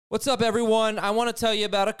What's up, everyone? I want to tell you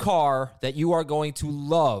about a car that you are going to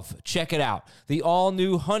love. Check it out. The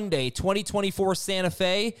all-new Hyundai 2024 Santa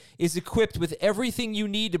Fe is equipped with everything you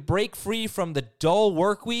need to break free from the dull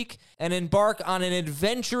work week and embark on an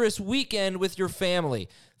adventurous weekend with your family.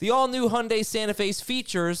 The all-new Hyundai Santa Fe's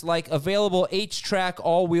features like available H-Track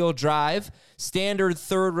all-wheel drive, standard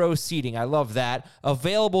third-row seating, I love that,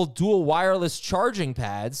 available dual wireless charging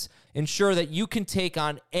pads, ensure that you can take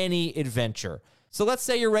on any adventure. So let's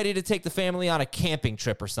say you're ready to take the family on a camping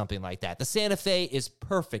trip or something like that. The Santa Fe is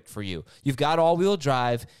perfect for you. You've got all-wheel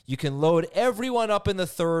drive. You can load everyone up in the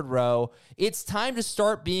third row. It's time to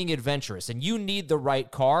start being adventurous, and you need the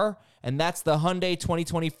right car, and that's the Hyundai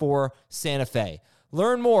 2024 Santa Fe.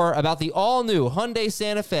 Learn more about the all-new Hyundai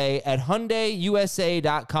Santa Fe at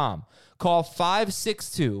HyundaiUSA.com. Call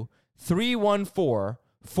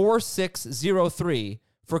 562-314-4603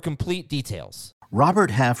 for complete details.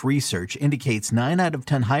 Robert Half research indicates 9 out of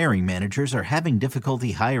 10 hiring managers are having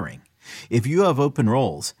difficulty hiring. If you have open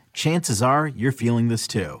roles, chances are you're feeling this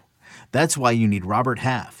too. That's why you need Robert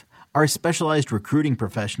Half. Our specialized recruiting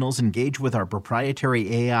professionals engage with our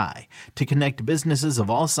proprietary AI to connect businesses of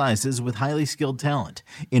all sizes with highly skilled talent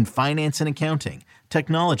in finance and accounting,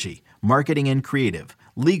 technology, marketing and creative,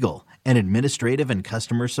 legal, and administrative and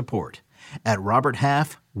customer support. At Robert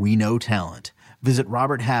Half, we know talent. Visit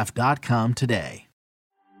roberthalf.com today.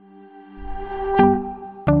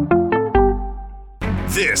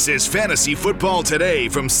 This is Fantasy Football Today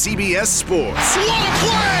from CBS Sports. What a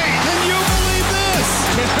play! Can you believe this?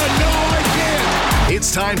 No, I can't.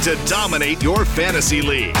 It's time to dominate your fantasy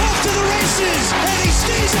league. Off to the races, and he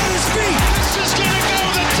stays on his feet. This is going to go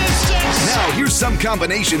the distance. Now, here's some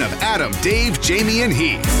combination of Adam, Dave, Jamie, and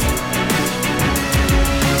Heath.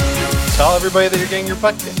 Tell everybody that you're getting your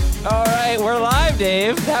butt kicked. All right, we're live,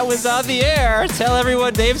 Dave. That was on the air. Tell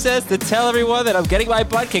everyone, Dave says, to tell everyone that I'm getting my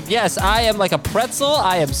butt kicked. Yes, I am like a pretzel.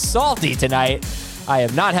 I am salty tonight. I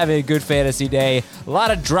am not having a good fantasy day. A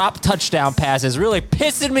lot of drop touchdown passes, really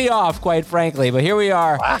pissing me off, quite frankly. But here we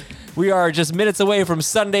are. Wow. We are just minutes away from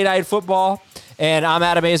Sunday Night Football. And I'm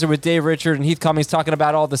Adam Azer with Dave Richard and Heath Cummings talking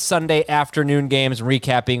about all the Sunday afternoon games,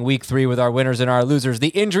 recapping Week 3 with our winners and our losers. The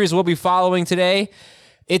injuries we'll be following today.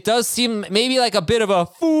 It does seem maybe like a bit of a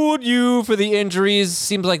fooled you for the injuries.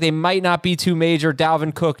 Seems like they might not be too major.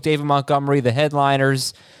 Dalvin Cook, David Montgomery, the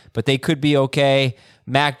headliners, but they could be okay.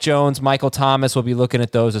 Mac Jones, Michael Thomas, we'll be looking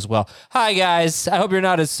at those as well. Hi, guys. I hope you're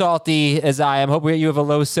not as salty as I am. Hope you have a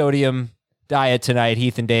low-sodium diet tonight,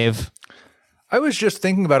 Heath and Dave. I was just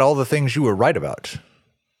thinking about all the things you were right about.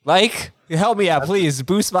 Like? Help me out, please.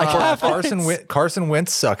 Boost my confidence. Carson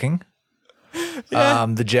Wentz sucking. Yeah.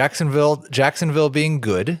 The Jacksonville being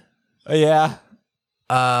good. Yeah.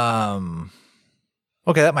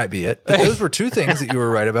 Okay, that might be it. But those were two things that you were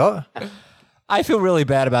right about. I feel really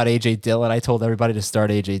bad about A.J. Dillon. I told everybody to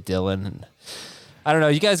start A.J. Dillon. And I don't know.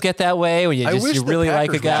 You guys get that way when you really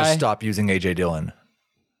like a guy? Just stop using A.J. Dillon.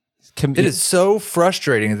 It is so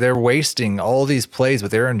frustrating. They're wasting all these plays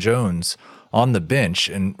with Aaron Jones on the bench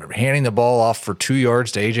and handing the ball off for 2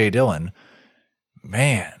 yards to A.J. Dillon.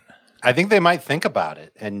 Man. I think they might think about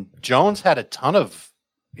it. And Jones had a ton of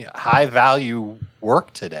high-value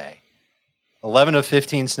work today. 11 of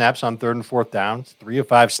 15 snaps on third and fourth downs, 3 of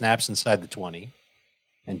 5 snaps inside the 20.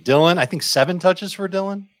 And Dillon, I think 7 touches for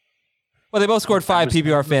Dillon. Well, they both scored 5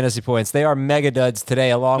 PPR fantasy points. They are mega duds today.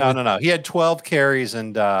 No. He had 12 carries,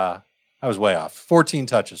 and I was way off. 14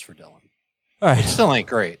 touches for Dillon. All right. It still ain't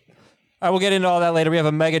great. All right, we'll get into all that later. We have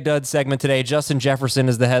a mega dud segment today. Justin Jefferson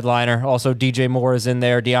is the headliner. Also, DJ Moore is in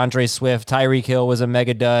there. DeAndre Swift. Tyreek Hill was a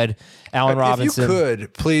mega dud. Allen Robinson. If you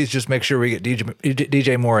could, please just make sure we get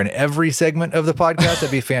DJ Moore in every segment of the podcast.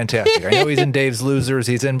 That'd be fantastic. I know he's in Dave's Losers.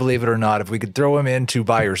 He's in Believe It or Not. If we could throw him into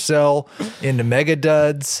Buy or Sell, into mega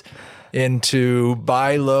duds, into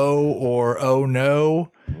Buy Low or Oh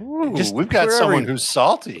No. Ooh, we've got someone who's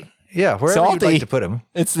salty. Yeah, wherever you'd like to put him.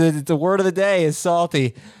 It's the word of the day is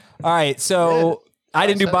salty. All right, so I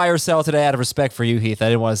didn't do buy or sell today out of respect for you, Heath. I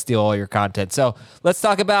didn't want to steal all your content. So let's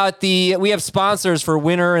talk about we have sponsors for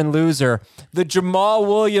winner and loser. The Jamal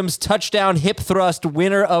Williams touchdown hip thrust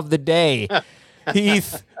winner of the day.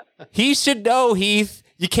 Heath, he should know, Heath.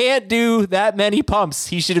 You can't do that many pumps.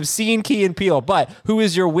 He should have seen Key and Peele. But who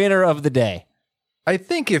is your winner of the day? I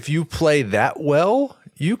think if you play that well,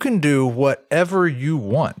 you can do whatever you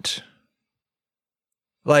want.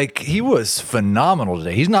 Like, he was phenomenal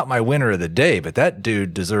today. He's not my winner of the day, but that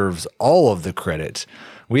dude deserves all of the credit.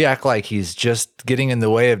 We act like he's just getting in the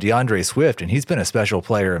way of DeAndre Swift, and he's been a special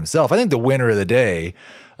player himself. I think the winner of the day,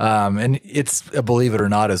 and it's a Believe It or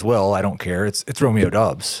Not as well, I don't care, it's Romeo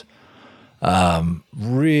Doubs.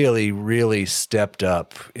 really, really stepped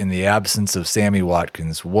up in the absence of Sammy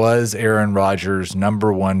Watkins, was Aaron Rodgers'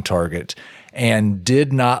 number one target, and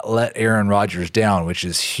did not let Aaron Rodgers down, which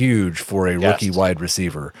is huge for a rookie wide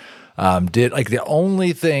receiver. The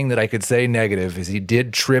only thing that I could say negative is he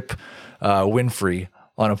did trip Winfrey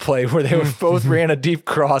on a play where they both ran a deep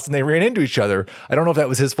cross and they ran into each other. I don't know if that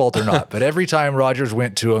was his fault or not, but every time Rodgers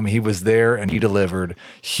went to him, he was there and he delivered.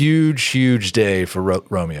 Huge, huge day for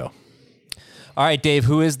Romeo. All right, Dave,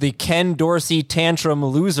 who is the Ken Dorsey tantrum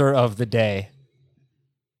loser of the day?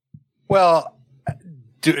 Well,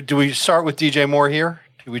 do we start with DJ Moore here?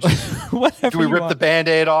 Do we rip the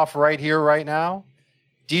Band-Aid off right here, right now?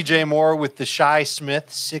 DJ Moore with the Shi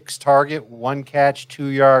Smith 6 target, 1 catch,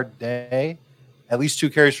 2-yard day. At least 2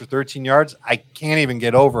 carries for 13 yards. I can't even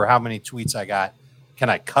get over how many tweets I got. Can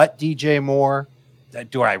I cut DJ Moore?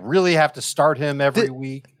 Do I really have to start him every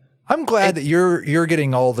week? I'm glad that you're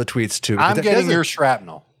getting all the tweets too. I'm getting your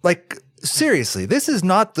shrapnel. Like, seriously, this is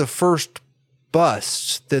not the first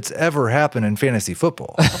bust that's ever happened in fantasy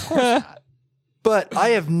football. Of course not. But I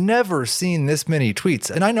have never seen this many tweets.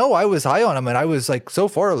 And I know I was high on him and I was like, so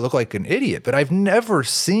far I look like an idiot, but I've never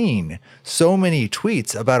seen so many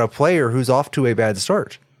tweets about a player who's off to a bad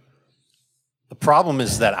start. The problem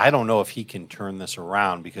is that I don't know if he can turn this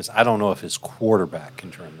around because I don't know if his quarterback can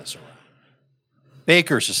turn this around.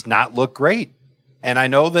 Baker's just not looked great. And I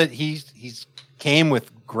know that he's came with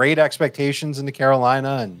great expectations into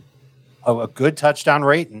Carolina and a good touchdown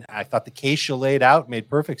rate. And I thought the case you laid out made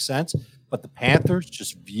perfect sense. But the Panthers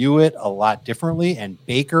just view it a lot differently, and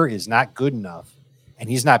Baker is not good enough, and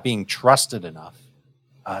he's not being trusted enough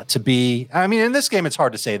to be. I mean, in this game, it's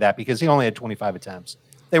hard to say that because he only had 25 attempts.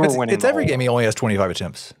 They were winning. It's every game he only has 25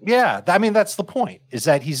 attempts. Yeah, I mean, that's the point, is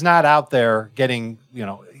that he's not out there getting,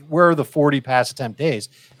 where are the 40 pass attempt days,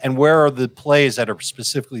 and where are the plays that are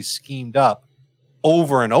specifically schemed up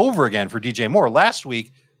over and over again for DJ Moore? Last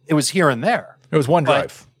week, it was here and there. It was one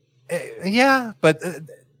drive. But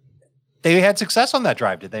they had success on that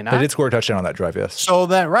drive, did they not? They did score a touchdown on that drive, yes. So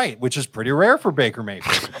which is pretty rare for Baker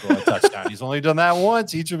Mayfield to score a touchdown. He's only done that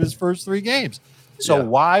once each of his first 3 games. So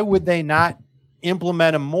why would they not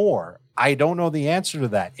implement him more? I don't know the answer to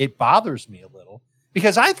that. It bothers me a little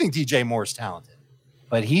because I think DJ Moore's talented,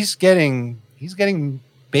 but he's getting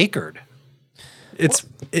Bakered. It's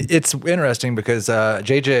interesting because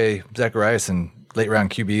JJ Zachariason, late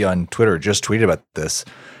round QB on Twitter, just tweeted about this.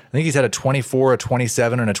 I think he's had a 24, a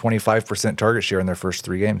 27, and a 25% target share in their first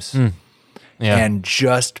 3 games. Yeah. And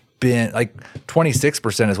just been like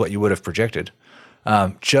 26% is what you would have projected.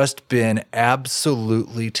 Just been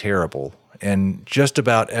absolutely terrible in just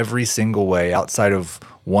about every single way outside of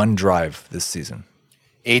one drive this season.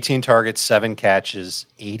 18 targets, 7 catches,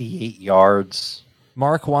 88 yards.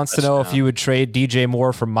 Mark wants to know if you would trade DJ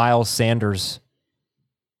Moore for Miles Sanders.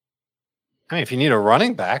 I mean, if you need a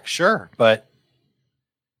running back, sure, but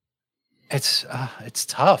it's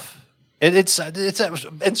tough. And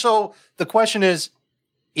so the question is,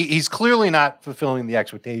 he's clearly not fulfilling the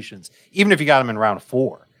expectations. Even if you got him in round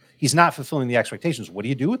 4, he's not fulfilling the expectations. What do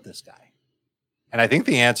you do with this guy? And I think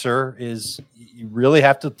the answer is you really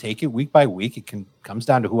have to take it week by week. It comes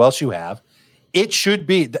down to who else you have. It should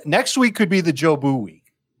be next week could be the Joe Boo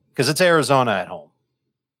week because it's Arizona at home.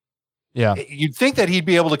 Yeah, you'd think that he'd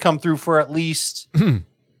be able to come through for at least.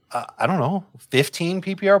 I don't know, 15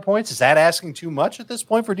 PPR points? Is that asking too much at this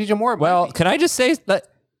point for DJ Moore? Well, can I just say that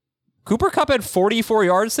Cooper Kupp had 44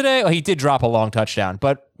 yards today? Well, he did drop a long touchdown,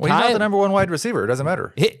 but he's not the number 1 wide receiver. It doesn't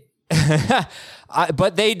matter.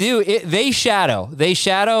 But they do. They shadow. They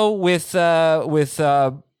shadow with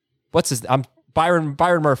what's his? Byron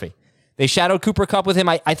Murphy. They shadowed Cooper Kupp with him.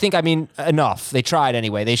 I think enough. They tried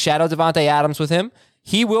anyway. They shadowed Devontae Adams with him.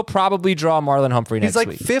 He will probably draw Marlon Humphrey next week.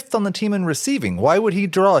 He's like 5th on the team in receiving. Why would he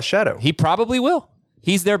draw a shadow? He probably will.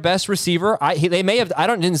 He's their best receiver. They may have.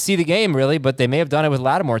 Didn't see the game really, but they may have done it with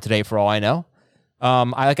Lattimore today for all I know.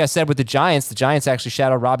 Like I said with the Giants actually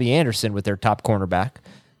shadowed Robbie Anderson with their top cornerback.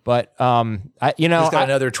 But just got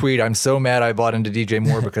another tweet. I'm so mad I bought into DJ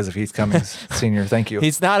Moore because of Heath Cummings Sr. Thank you.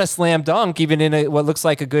 He's not a slam dunk, even in what looks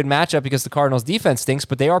like a good matchup because the Cardinals' defense stinks.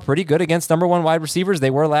 But they are pretty good against number 1 wide receivers. They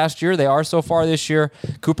were last year. They are so far this year.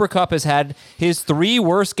 Cooper Kupp has had his 3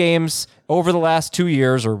 worst games over the last 2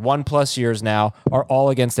 years or 1+ years now are all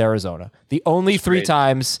against Arizona. The only 3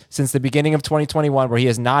 times since the beginning of 2021 where he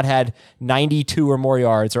has not had 92 or more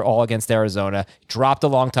yards are all against Arizona. Dropped a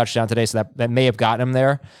long touchdown today, so that may have gotten him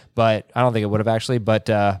there, but I don't think it would have actually, but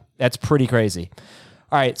that's pretty crazy.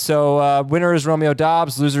 All right, so winner is Romeo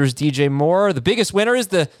Dobbs, loser is DJ Moore. The biggest winner is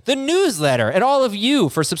the newsletter, and all of you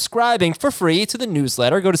for subscribing for free to the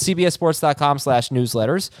newsletter. Go to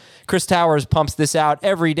cbssports.com/newsletters. Chris Towers pumps this out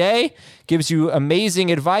every day, gives you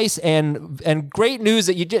amazing advice and great news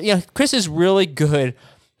that Chris is really good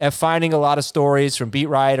at finding a lot of stories from beat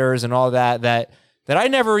writers and all that I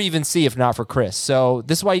never even see if not for Chris. So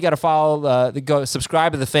this is why you got to go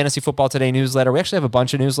subscribe to the Fantasy Football Today newsletter. We actually have a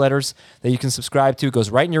bunch of newsletters that you can subscribe to. It goes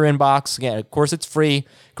right in your inbox. Again, of course, it's free.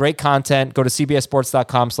 Great content. Go to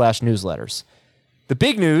cbssports.com/newsletters. The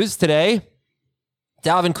big news today,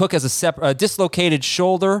 Dalvin Cook has a dislocated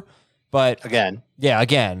shoulder, but Again.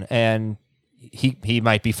 And he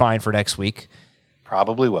might be fine for next week.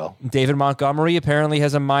 Probably will. David Montgomery apparently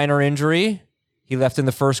has a minor injury. He left in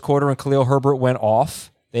the first quarter and Khalil Herbert went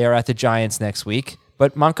off. They are at the Giants next week,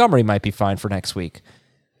 but Montgomery might be fine for next week.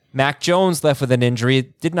 Mac Jones left with an injury.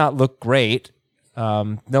 It did not look great.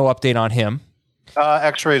 No update on him.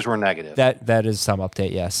 X-rays were negative. That is some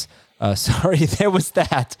update, yes. Sorry, there was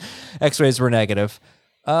that. X-rays were negative.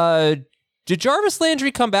 Did Jarvis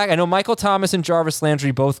Landry come back? I know Michael Thomas and Jarvis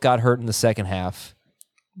Landry both got hurt in the second half.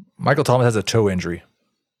 Michael Thomas has a toe injury.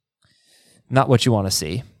 Not what you want to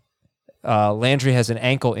see. Landry has an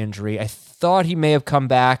ankle injury. I thought he may have come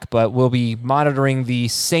back, but we'll be monitoring the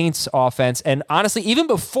Saints offense. And honestly, even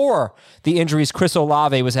before the injuries, Chris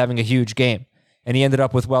Olave was having a huge game, and he ended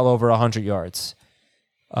up with well over 100 yards.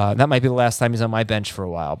 That might be the last time he's on my bench for a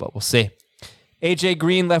while, but we'll see. AJ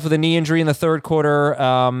Green left with a knee injury in the third quarter.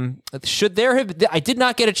 I did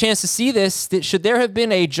not get a chance to see this. Should there have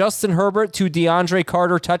been a Justin Herbert to DeAndre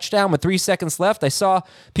Carter touchdown with 3 seconds left? I saw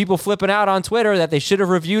people flipping out on Twitter that they should have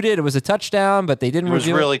reviewed it. It was a touchdown, but they didn't review it.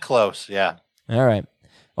 It was really close, yeah. All right.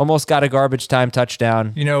 Almost got a garbage time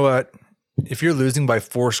touchdown. You know what? If you're losing by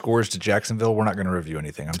 4 scores to Jacksonville, we're not going to review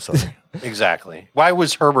anything. I'm sorry. Exactly. Why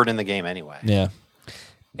was Herbert in the game anyway? Yeah.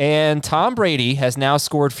 And Tom Brady has now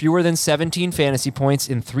scored fewer than 17 fantasy points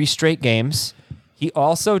in 3 straight games. He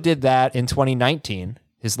also did that in 2019,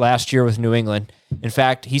 his last year with New England. In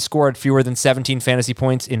fact, he scored fewer than 17 fantasy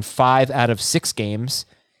points in 5 out of 6 games.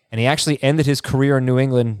 And he actually ended his career in New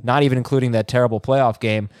England, not even including that terrible playoff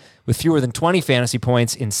game, with fewer than 20 fantasy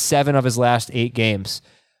points in 7 of his last 8 games.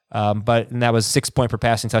 And that was 6 point per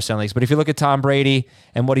passing touchdown leagues. But if you look at Tom Brady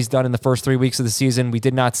and what he's done in the first 3 weeks of the season, we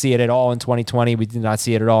did not see it at all in 2020. We did not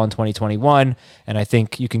see it at all in 2021. And I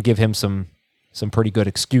think you can give him some pretty good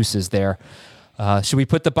excuses there. Should we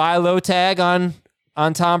put the buy low tag on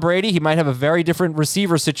Tom Brady? He might have a very different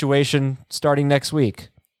receiver situation starting next week.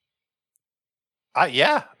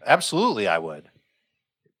 Yeah, absolutely I would.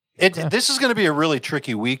 This is going to be a really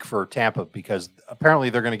tricky week for Tampa because apparently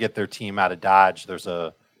they're going to get their team out of Dodge. There's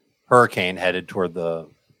a hurricane headed toward the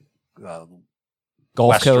Gulf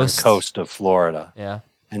western coast of Florida. Yeah.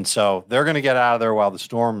 And so they're going to get out of there while the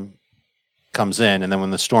storm comes in. And then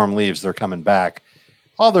when the storm leaves, they're coming back.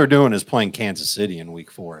 All they're doing is playing Kansas City in week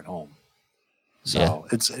 4 at home. So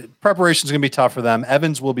preparation's going to be tough for them.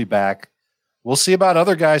 Evans will be back. We'll see about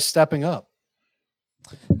other guys stepping up.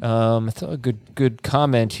 I thought a good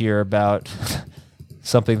comment here about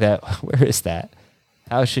something that, where is that?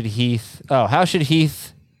 How should Heath,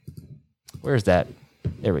 where's that?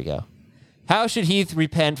 There we go. How should Heath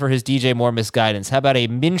repent for his DJ Moore misguidance? How about a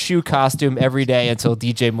Minshew costume every day until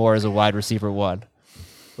DJ Moore is a wide receiver 1?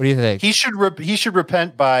 What do you think? He should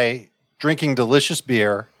repent by drinking delicious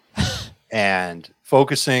beer and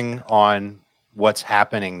focusing on what's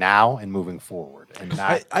happening now and moving forward. And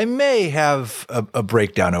not I may have a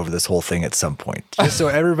breakdown over this whole thing at some point, just so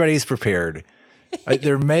everybody's prepared.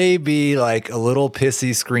 There may be like a little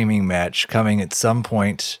pissy screaming match coming at some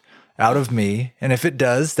point out of me, and if it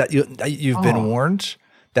does, you've been warned.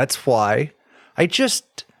 That's why. I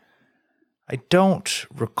don't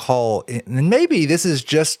recall, and maybe this is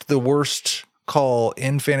just the worst call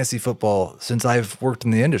in fantasy football since I've worked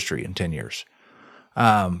in the industry in 10 years.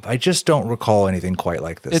 I just don't recall anything quite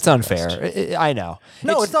like this. It's unfair. I know.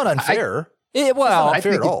 No, it's not unfair. It's not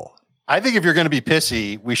unfair at all. I think if you're going to be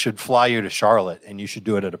pissy, we should fly you to Charlotte, and you should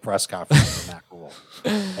do it at a press conference for Matt Rule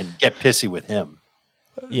and get pissy with him.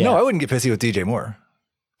 Yeah. No, I wouldn't get pissy with DJ Moore.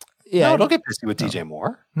 Yeah, No, don't get pissy with DJ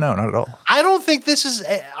Moore. No, not at all. I don't think this is.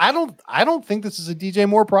 I don't think this is a DJ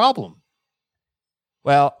Moore problem.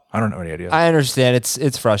 Well, I don't know any idea. I understand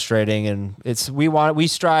it's frustrating, and we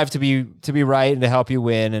strive to be right and to help you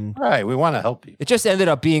win, and Right, we want to help you. it just ended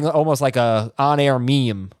up being almost like a on-air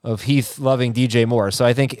meme of Heath loving DJ Moore. So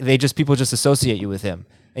I think people just associate you with him,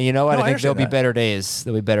 and you know what? No, I I think there'll be understand better days.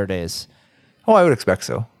 There'll be better days. Oh, I would expect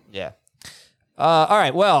so. Yeah. All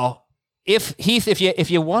right. Well, if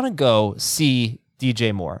you want to go see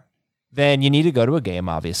DJ Moore, then you need to go to a game,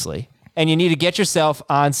 obviously. And you need to get yourself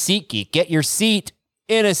on SeatGeek. Get your seat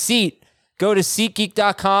in a seat. Go to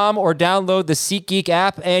SeatGeek.com or download the SeatGeek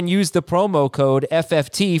app and use the promo code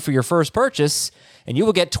FFT for your first purchase, and you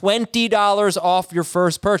will get $20 off your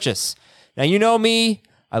first purchase. Now, you know me.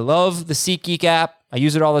 I love the SeatGeek app. I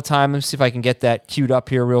use it all the time. Let's see if I can get that queued up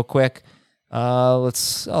here real quick.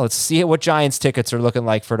 Let's see what Giants tickets are looking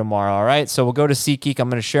like for tomorrow. All right, so we'll go to SeatGeek. I'm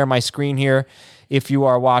going to share my screen here if you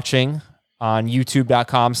are watching on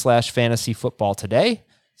youtube.com/fantasyfootball today.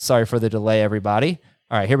 Sorry for the delay, everybody.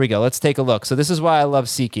 All right, here we go. Let's take a look. So this is why I love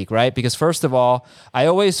SeatGeek, right? Because first of all, I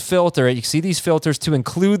always filter it. You see these filters to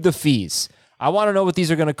include the fees. I want to know what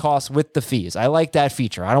these are going to cost with the fees. I like that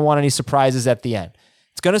feature. I don't want any surprises at the end.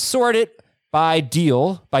 It's going to sort it by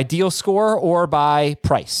deal score, or by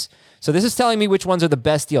price. So this is telling me which ones are the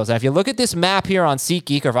best deals. And if you look at this map here on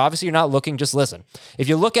SeatGeek, or if obviously you're not looking, just listen. If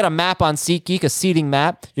you look at a map on SeatGeek, a seating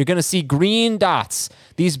map, you're going to see green dots.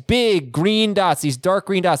 These big green dots, these dark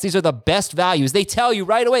green dots, these are the best values. They tell you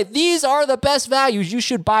right away, these are the best values. You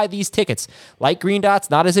should buy these tickets. Light green dots,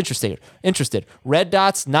 not as interested. Red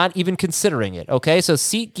dots, not even considering it. Okay, so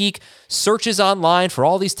SeatGeek searches online for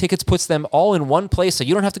all these tickets, puts them all in one place, so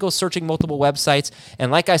you don't have to go searching multiple websites.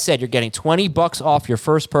 And like I said, you're getting $20 off your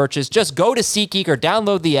first purchase. Just go to SeatGeek or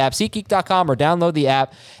download the app, SeatGeek.com or download the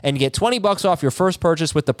app, and get $20 off your first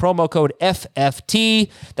purchase with the promo code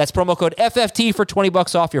FFT. That's promo code FFT for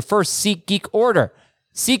 $20 off your first SeatGeek order.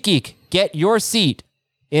 SeatGeek, get your seat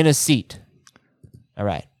in a seat. All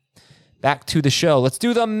right, back to the show. Let's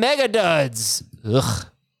do the Mega Duds. Ugh,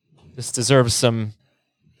 this deserves some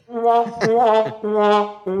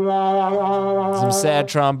sad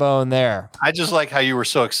trombone there. I just like how you were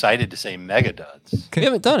so excited to say Mega Duds. We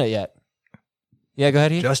haven't done it yet. Yeah, go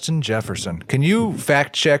ahead, Heath. Justin Jefferson. Can you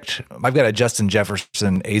fact check? I've got a Justin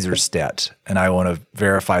Jefferson Azer stat, and I want to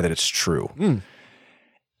verify that it's true.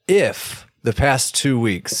 If the past 2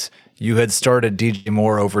 weeks you had started DJ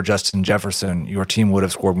Moore over Justin Jefferson, your team would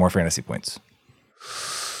have scored more fantasy points.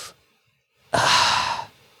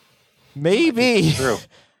 Maybe. True.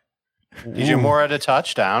 DJ Moore had a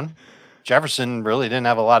touchdown. Jefferson really didn't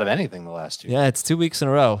have a lot of anything the last 2 weeks. Yeah, it's 2 weeks in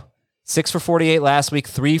a row. 6 for 48 last week,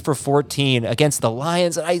 3 for 14 against the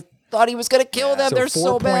Lions. I thought he was going to kill them. They're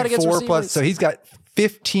so bad against receivers. So he's got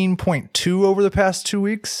 15.2 over the past 2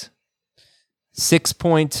 weeks.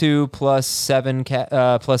 6.2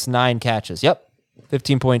 plus 9 catches. Yep,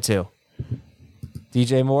 15.2.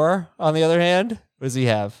 DJ Moore, on the other hand, what does he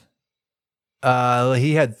have?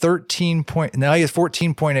 He had 13 point. Now he has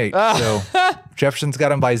 14.8. So Jefferson's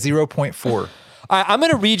got him by 0.4. All right, I'm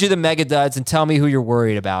going to read you the Mega Duds and tell me who you're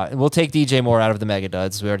worried about. And we'll take DJ Moore out of the Mega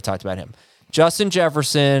Duds. We already talked about him. Justin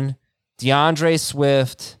Jefferson, DeAndre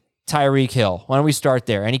Swift, Tyreek Hill. Why don't we start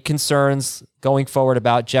there? Any concerns going forward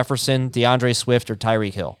about Jefferson, DeAndre Swift, or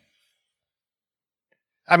Tyreek Hill?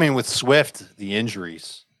 I mean, with Swift, the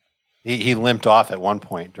injuries, he limped off at one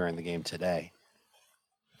point during the game today.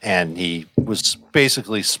 And he was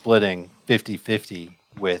basically splitting 50-50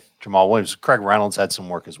 with Jamal Williams. Craig Reynolds had some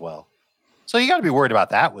work as well. So you got to be worried about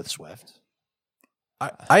that with Swift.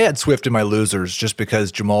 I had Swift in my losers just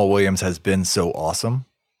because Jamal Williams has been so awesome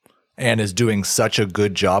and is doing such a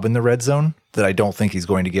good job in the red zone that I don't think he's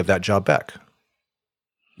going to give that job back.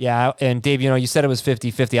 Yeah, and Dave, you said it was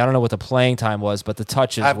 50-50. I don't know what the playing time was, but the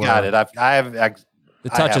touches I've got it. The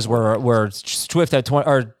touches were Swift had 20,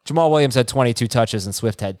 or Jamal Williams had 22 touches and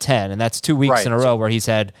Swift had 10, and that's 2 weeks in a row where he's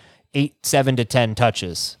had 7 to 10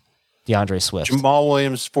 touches. DeAndre Swift. Jamal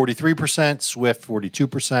Williams 43%, Swift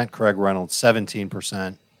 42%, Craig Reynolds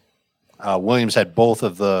 17%. Williams had both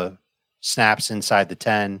of the snaps inside the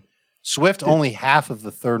 10. Swift only half of the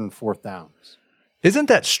third and fourth downs. Isn't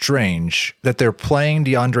that strange that they're playing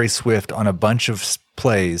DeAndre Swift on a bunch of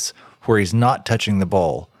plays where he's not touching the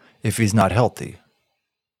ball if he's not healthy?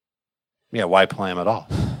 Yeah, why play him at all?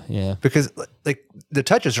 Yeah. Because like the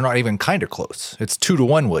touches are not even kind of close. It's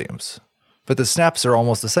 2-1 Williams, but the snaps are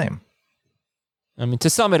almost the same. I mean, to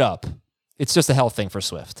sum it up, it's just a health thing for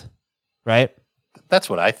Swift, right? That's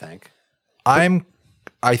what I think. I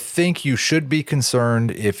think you should be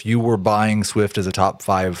concerned if you were buying Swift as a top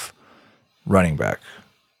 5 running back.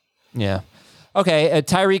 Yeah. Okay,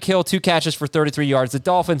 Tyreek Hill, 2 catches for 33 yards. The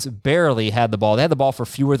Dolphins barely had the ball. They had the ball for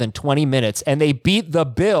fewer than 20 minutes, and they beat the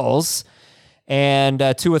Bills, and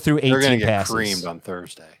Tua threw 18 passes. They're going to get creamed on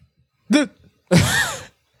Thursday. They're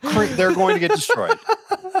going to get destroyed.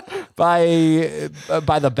 By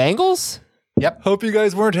the Bengals? Yep. Hope you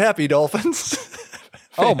guys weren't happy, Dolphins.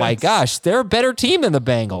 Oh my gosh, they're a better team than the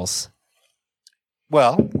Bengals.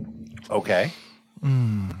 Well, okay.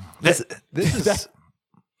 This is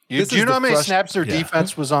Do you know how many snaps their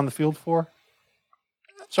defense was on the field for?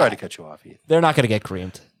 Sorry to cut you off, Heath. They're not going to get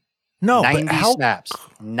creamed. No, 90 snaps.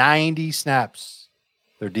 90 snaps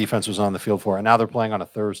their defense was on the field for, and now they're playing on a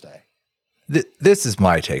Thursday. This is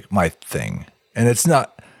my thing. And it's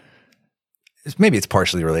not, maybe it's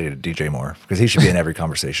partially related to DJ Moore because he should be in every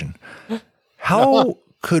conversation. How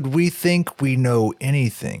could we think we know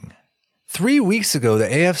anything? 3 weeks ago, the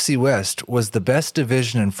AFC West was the best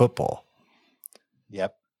division in football.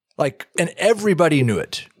 Yep. And everybody knew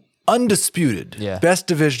it. Undisputed. Yeah. Best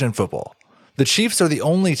division in football. The Chiefs are the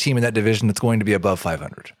only team in that division that's going to be above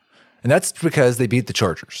 500. And that's because they beat the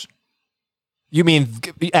Chargers. You mean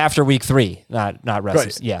after week 3, not rest.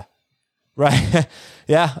 Right. Yeah. Right.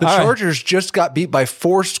 Yeah. The Chargers just got beat by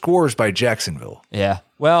 4 scores by Jacksonville. Yeah.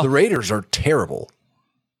 Well, The Raiders are terrible.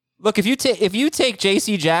 look, if you take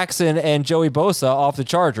J.C. Jackson and Joey Bosa off the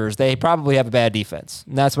Chargers, they probably have a bad defense.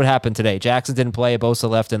 And that's what happened today. Jackson didn't play. Bosa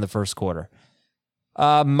left in the first quarter.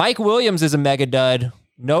 Mike Williams is a mega dud.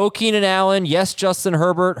 No Keenan Allen. Yes, Justin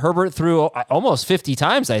Herbert. Herbert threw almost 50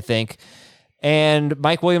 times, I think. And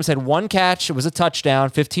Mike Williams had 1 catch. It was a touchdown,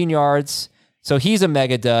 15 yards. So he's a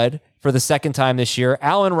mega dud for the second time this year.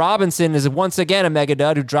 Allen Robinson is once again a mega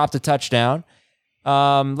dud who dropped a touchdown.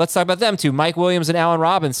 Let's talk about them too. Mike Williams and Allen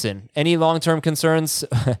Robinson. Any long-term concerns?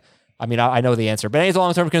 I mean, I know the answer, but any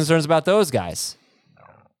long-term concerns about those guys?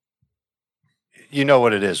 You know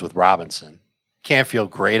what it is with Robinson. Can't feel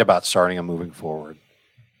great about starting him moving forward.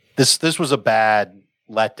 This was a bad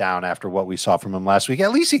letdown after what we saw from him last week.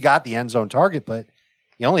 At least he got the end zone target, but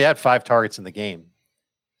he only had 5 targets in the game.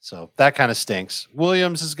 So that kind of stinks.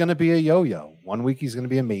 Williams is going to be a yo-yo. 1 week he's going to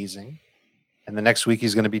be amazing, and the next week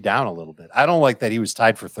he's going to be down a little bit. I don't like that he was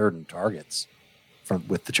tied for 3rd in targets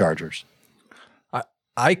with the Chargers.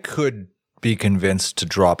 I could be convinced to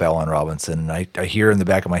drop Allen Robinson. And I hear in the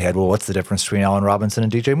back of my head, well, what's the difference between Allen Robinson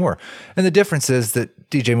and DJ Moore? And the difference is that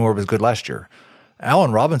DJ Moore was good last year.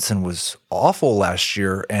 Allen Robinson was awful last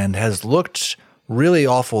year and has looked really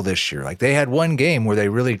awful this year. Like, they had one game where they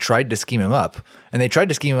really tried to scheme him up, and they tried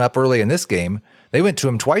to scheme him up early in this game. They went to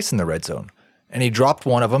him twice in the red zone, and he dropped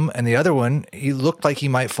one of them, and the other one, he looked like he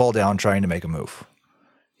might fall down trying to make a move.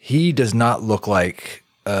 He does not look like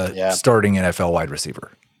a starting NFL wide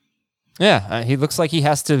receiver. Yeah, he looks like he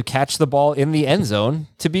has to catch the ball in the end zone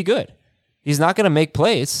to be good. He's not going to make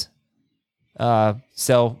plays.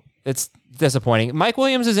 So it's disappointing. Mike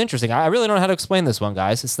Williams is interesting. I really don't know how to explain this one,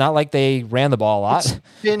 guys. It's not like they ran the ball a lot. It's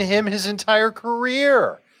been him his entire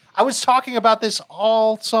career. I was talking about this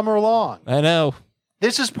all summer long. I know.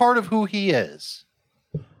 This is part of who he is.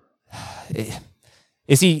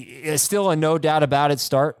 Is he still a no doubt about it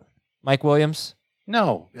start, Mike Williams?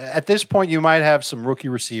 No. At this point, you might have some rookie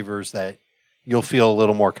receivers that you'll feel a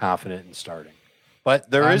little more confident in starting. But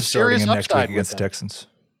there is serious upside next week against the Texans.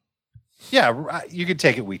 Yeah, you could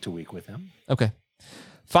take it week to week with him. Okay.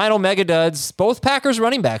 Final mega duds. Both Packers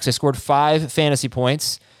running backs. They scored 5 fantasy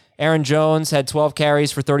points. Aaron Jones had 12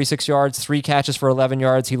 carries for 36 yards, 3 catches for 11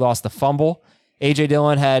 yards. He lost the fumble. A.J.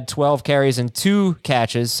 Dillon had 12 carries and 2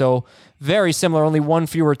 catches, so very similar, only 1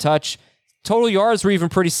 fewer touch. Total yards were even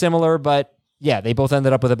pretty similar, but yeah, they both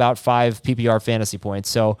ended up with about 5 PPR fantasy points.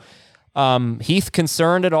 So Heath,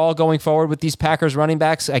 concerned at all going forward with these Packers running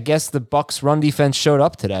backs? I guess the Bucs run defense showed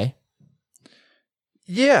up today.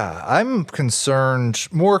 Yeah, I'm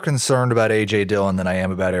more concerned about A.J. Dillon than I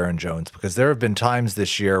am about Aaron Jones, because there have been times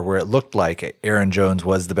this year where it looked like Aaron Jones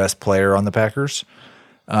was the best player on the Packers.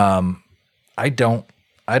 I don't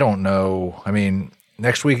know. I mean,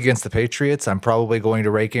 next week against the Patriots, I'm probably going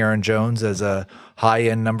to rake Aaron Jones as a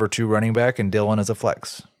high-end number 2 running back and Dillon as a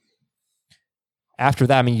flex. After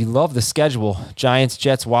that, I mean, you love the schedule. Giants,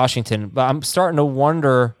 Jets, Washington. But I'm starting to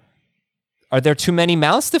wonder, are there too many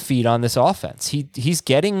mouths to feed on this offense? He's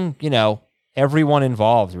getting, everyone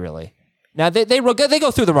involved, really. Now, they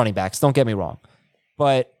go through the running backs, don't get me wrong.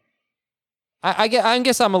 But I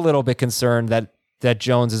guess I'm a little bit concerned that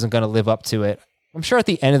Jones isn't going to live up to it. I'm sure at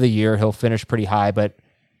the end of the year he'll finish pretty high, but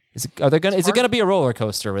is it going to be a roller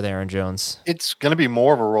coaster with Aaron Jones? It's going to be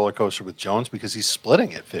more of a roller coaster with Jones because he's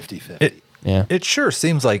splitting it 50-50. Yeah. It sure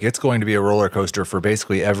seems like it's going to be a roller coaster for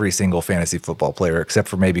basically every single fantasy football player except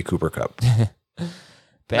for maybe Cooper Kupp.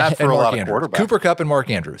 Not for a lot of quarterbacks. Cooper Kupp and Mark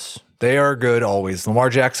Andrews. They are good always. Lamar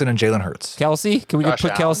Jackson and Jalen Hurts. Kelsey? Can we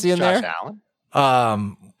put Kelsey in there?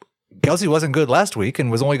 Allen? Kelsey wasn't good last week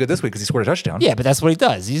and was only good this week because he scored a touchdown. Yeah, but that's what he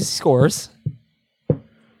does. He scores.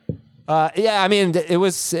 Yeah, I mean, it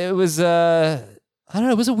was I don't know,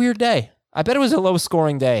 it was a weird day. I bet it was a low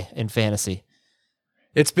scoring day in fantasy.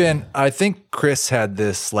 It's been, I think Chris had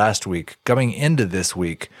this last week. Coming into this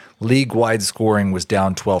week, league-wide scoring was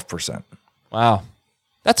down 12%. Wow.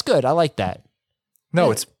 That's good. I like that.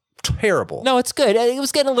 No, it's terrible. No, it's good. It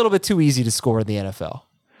was getting a little bit too easy to score in the NFL.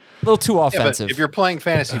 A little too offensive. But if you're playing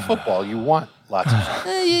fantasy football, you want lots of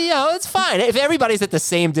it's fine. If everybody's at the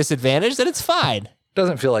same disadvantage, then it's fine.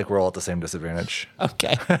 Doesn't feel like we're all at the same disadvantage.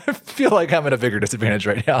 Okay. I feel like I'm at a bigger disadvantage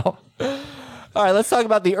right now. All right, let's talk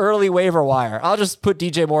about the early waiver wire. I'll just put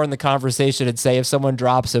DJ Moore in the conversation and say if someone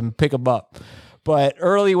drops him, pick him up. But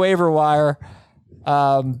early waiver wire,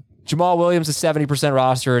 Jamal Williams is 70%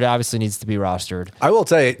 rostered. Obviously needs to be rostered. I will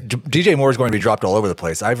tell you, DJ Moore is going to be dropped all over the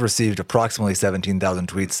place. I've received approximately 17,000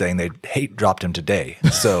 tweets saying they hate dropped him today.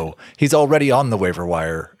 So he's already on the waiver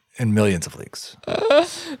wire in millions of leagues.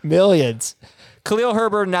 Millions. Khalil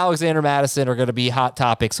Herbert and Alexander Madison are going to be hot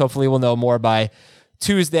topics. Hopefully we'll know more by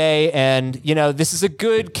Tuesday. And, this is a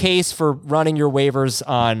good case for running your waivers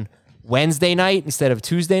on Wednesday night instead of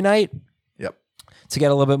Tuesday night. Yep. To get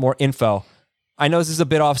a little bit more info. I know this is a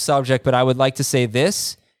bit off subject, but I would like to say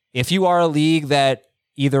this. If you are a league that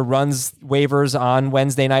either runs waivers on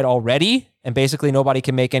Wednesday night already and basically nobody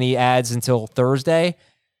can make any ads until Thursday,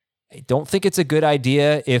 I don't think it's a good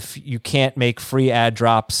idea if you can't make free ad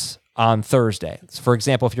drops on Thursday. So for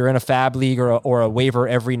example, if you're in a fab league or a waiver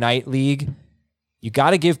every night league, you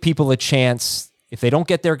got to give people a chance. If they don't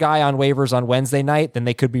get their guy on waivers on Wednesday night, then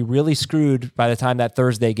they could be really screwed by the time that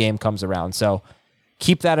Thursday game comes around. So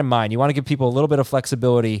keep that in mind. You want to give people a little bit of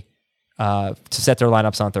flexibility to set their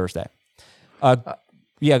lineups on Thursday.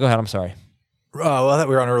 Yeah, go ahead. I'm sorry. Well, I thought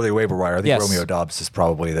we were on early waiver wire. I think Yes. Romeo Doubs is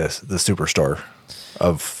probably the superstar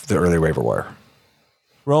of the early waiver wire.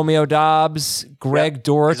 Romeo Doubs, Greg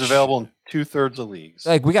Dortch. He's available in 2/3 of leagues.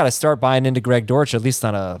 Like, we got to start buying into Greg Dortch, at least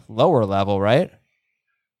on a lower level, right?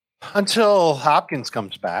 Until Hopkins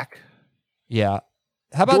comes back. Yeah.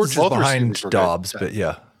 How about Dortch is both behind receivers were good. Dobbs, but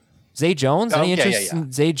yeah. Zay Jones? Any Oh, yeah, interest yeah.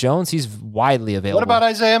 in Zay Jones? He's widely available. What about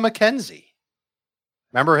Isaiah McKenzie?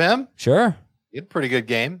 Remember him? Sure. He had a pretty good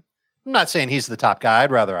game. I'm not saying he's the top guy.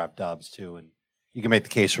 I'd rather have Dobbs too, and you can make the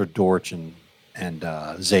case for Dortch and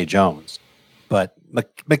Zay Jones. But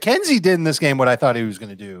McKenzie did in this game what I thought he was going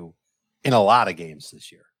to do in a lot of games this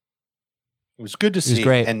year. It was good to was see,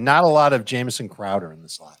 great. and not a lot of Jamison Crowder in the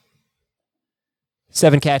slot.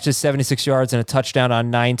 7 catches, 76 yards, and a touchdown on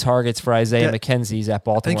 9 targets for Isaiah McKenzie's at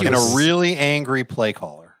Baltimore. And a really angry play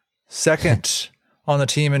caller. Second on the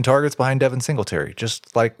team in targets behind Devin Singletary,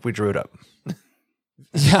 just like we drew it up.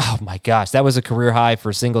 Yeah, oh my gosh. That was a career high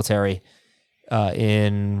for Singletary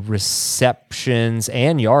in receptions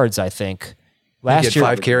and yards, I think. He Last had year,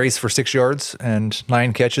 5 carries for 6 yards and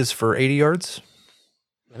 9 catches for 80 yards.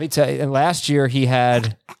 let me tell you, and last year he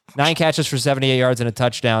had 9 catches for 78 yards and a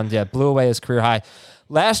touchdown. Yeah, blew away his career high.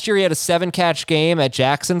 Last year he had a 7-catch game at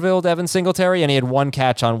Jacksonville, Devin Singletary, and he had 1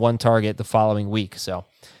 catch on 1 target the following week. So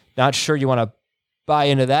not sure you want to buy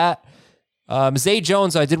into that. Zay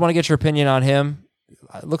Jones, I did want to get your opinion on him.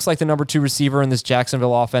 Looks like the number 2 receiver in this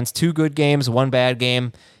Jacksonville offense. 2 good games, 1 bad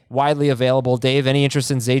game, widely available. Dave, any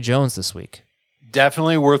interest in Zay Jones this week?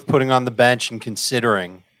 Definitely worth putting on the bench and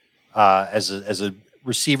considering as a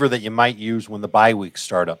receiver that you might use when the bye weeks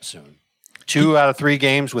start up soon. 2 out of 3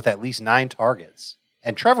 games with at least 9 targets.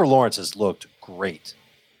 And Trevor Lawrence has looked great.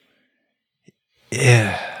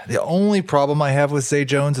 Yeah. The only problem I have with Zay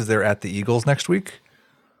Jones is they're at the Eagles next week.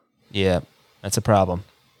 Yeah, that's a problem.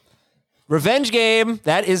 Revenge game.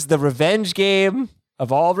 That is the revenge game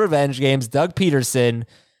of all revenge games. Doug Peterson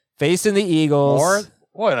facing the Eagles.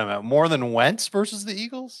 More than Wentz versus the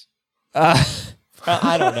Eagles?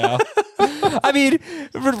 I don't know. I mean,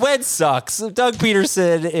 Wentz sucks. Doug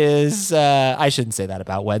Peterson is, I shouldn't say that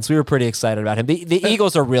about Wentz. We were pretty excited about him. The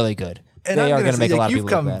Eagles are really good. And They I'm are going to make a lot of you've people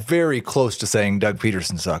come look bad. very close to saying Doug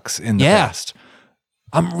Peterson sucks in the Yeah. past.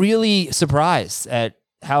 I'm really surprised at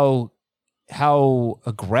how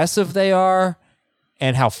aggressive they are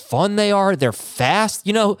and how fun they are. They're fast.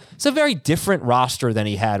 It's a very different roster than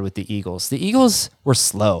he had with the Eagles. The Eagles were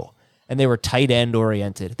slow and they were tight end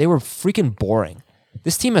oriented. They were freaking boring.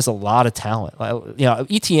 This team has a lot of talent.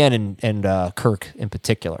 ETN and Kirk in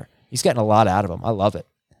particular. He's getting a lot out of them. I love it.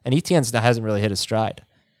 And ETN hasn't really hit his stride.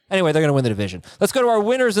 Anyway, they're going to win the division. Let's go to our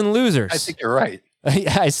winners and losers. I think you're right.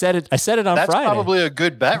 I said it on That's Friday. probably a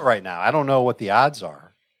good bet right now. I don't know what the odds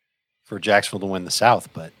are for Jacksonville to win the South,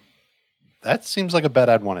 but that seems like a bet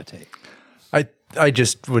I'd want to take. I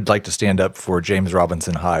just would like to stand up for James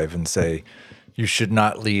Robinson Hive and say you should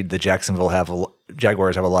not lead the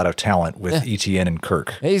Jaguars have a lot of talent with ETN and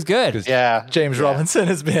Kirk. He's good. Yeah. James Robinson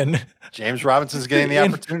has been James Robinson's getting the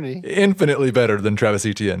opportunity. infinitely better than Travis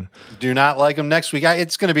Etienne. Do not like him next week.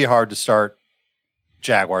 It's going to be hard to start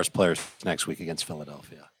Jaguars players next week against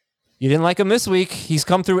Philadelphia. You didn't like him this week. He's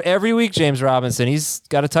come through every week, James Robinson. He's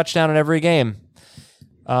got a touchdown in every game.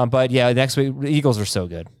 But yeah, next week the Eagles are so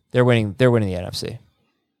good. They're winning the NFC.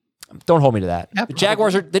 Don't hold me to that. Yeah, the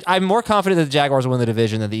Jaguars are. I'm more confident that the Jaguars will win the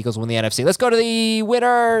division than the Eagles will win the NFC. Let's go to the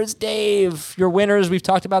winners, Dave. Your winners. We've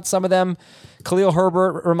talked about some of them: Khalil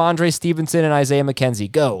Herbert, Ramondre Stevenson, and Isaiah McKenzie.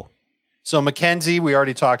 Go. So McKenzie, we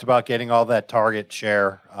already talked about getting all that target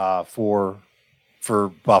share for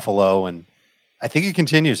Buffalo, and I think he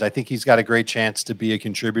continues. I think he's got a great chance to be a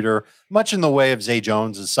contributor, much in the way of Zay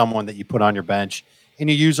Jones, as someone that you put on your bench and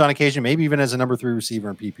you use on occasion, maybe even as a number 3 receiver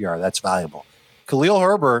in PPR. That's valuable. Khalil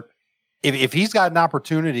Herbert, if he's got an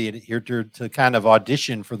opportunity here to kind of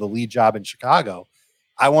audition for the lead job in Chicago,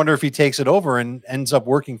 I wonder if he takes it over and ends up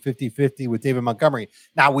working 50-50 with David Montgomery.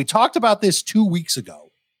 Now, we talked about this 2 weeks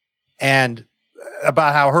ago and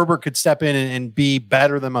about how Herbert could step in and be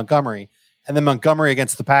better than Montgomery. And then Montgomery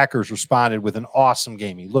against the Packers responded with an awesome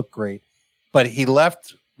game. He looked great, but he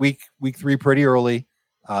left week 3 pretty early.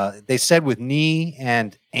 They said with knee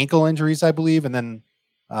and ankle injuries, I believe. And then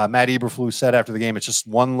Matt Eberflus said after the game, it's just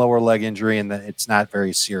one lower leg injury and that it's not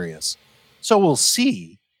very serious. So we'll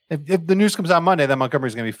see. If the news comes out Monday that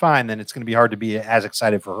Montgomery's going to be fine, then it's going to be hard to be as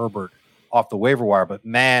excited for Herbert off the waiver wire. But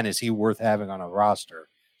man, is he worth having on a roster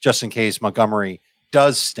just in case Montgomery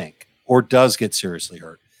does stink or does get seriously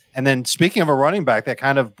hurt. And then speaking of a running back that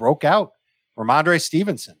kind of broke out, Ramondre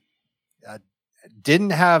Stevenson didn't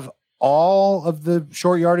have all of the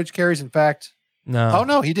short yardage carries. In fact, no. Oh,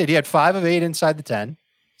 no, he did. He had 5 of 8 inside the 10,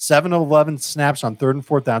 7 of 11 snaps on 3rd and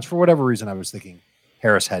 4th downs. For whatever reason, I was thinking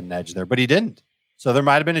Harris had an edge there, but he didn't. So there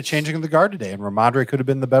might have been a changing of the guard today, and Ramondre could have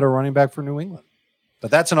been the better running back for New England. But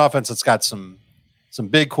that's an offense that's got some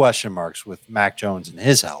big question marks with Mac Jones and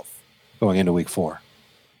his health going into week 4.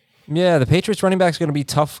 Yeah, the Patriots running back's going to be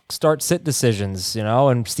tough start-sit decisions,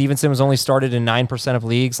 and Stevenson was only started in 9% of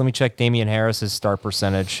leagues. Let me check Damian Harris's start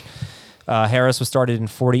percentage. Harris was started in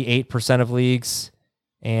 48% of leagues,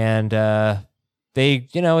 and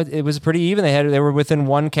it was pretty even. They were within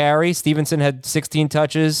 1 carry. Stevenson had 16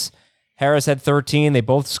 touches. Harris had 13. They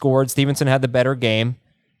both scored. Stevenson had the better game.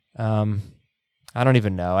 I don't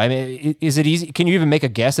even know. I mean, is it easy? Can you even make a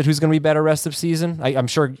guess at who's going to be better rest of season? I'm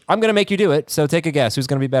sure I'm going to make you do it. So take a guess. Who's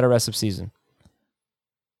going to be better rest of season?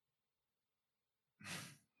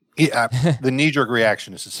 Yeah, the knee-jerk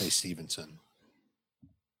reaction is to say Stevenson.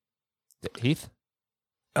 Heath?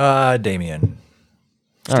 Damian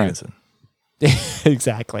Stevenson. Right.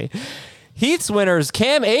 Exactly. Heath's winners.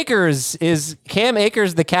 Cam Akers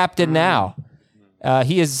the captain now?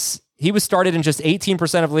 He was started in just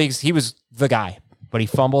 18% of leagues. He was the guy, but he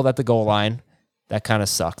fumbled at the goal line. That kind of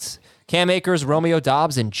sucked. Cam Akers, Romeo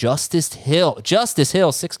Doubs, and Justice Hill.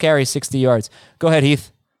 6 carries, 60 yards. Go ahead,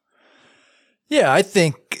 Heath. Yeah, I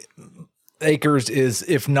think Akers is,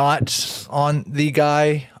 if not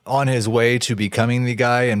on his way to becoming the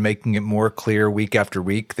guy and making it more clear week after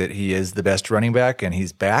week that he is the best running back and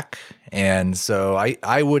he's back. And so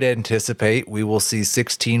I would anticipate we will see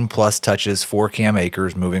 16 plus touches for Cam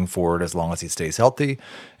Akers moving forward as long as he stays healthy.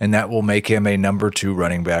 And that will make him a number 2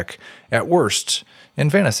 running back at worst in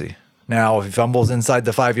fantasy. Now, if he fumbles inside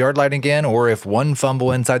the 5-yard line again, or if one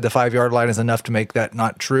fumble inside the 5-yard line is enough to make that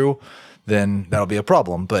not true, then that'll be a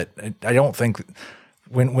problem. But I don't think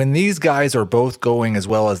when these guys are both going as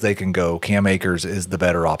well as they can go, Cam Akers is the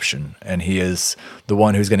better option, and he is the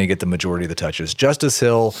one who's going to get the majority of the touches. Justice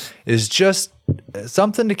Hill is just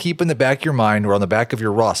something to keep in the back of your mind or on the back of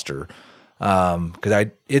your roster,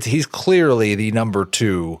 because he's clearly the number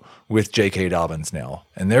 2 with J.K. Dobbins now,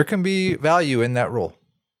 and there can be value in that role.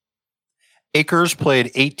 Akers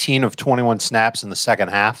played 18 of 21 snaps in the second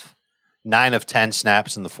half, 9 of 10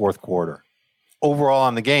 snaps in the fourth quarter. Overall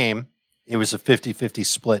on the game, it was a 50-50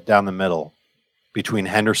 split down the middle between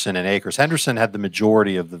Henderson and Akers. Henderson had the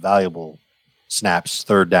majority of the valuable snaps,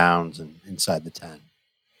 3rd downs, and inside the 10.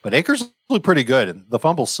 But Akers looked pretty good. And the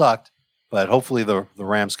fumble sucked, but hopefully the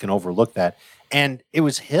Rams can overlook that. And it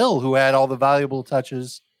was Hill who had all the valuable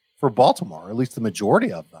touches for Baltimore, at least the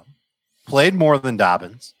majority of them. Played more than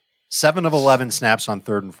Dobbins. 7 of 11 snaps on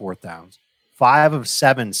 3rd and 4th downs. 5 of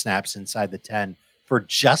 7 snaps inside the 10 for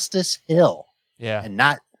Justice Hill. Yeah. And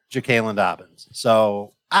not Ja'Kalen Dobbins.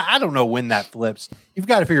 So I don't know when that flips. You've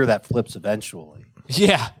got to figure that flips eventually.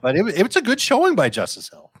 Yeah. But it was a good showing by Justice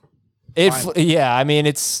Hill. I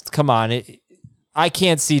mean, come on. I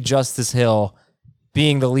can't see Justice Hill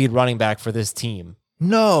being the lead running back for this team.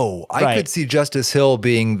 No, I could see Justice Hill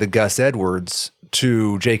being the Gus Edwards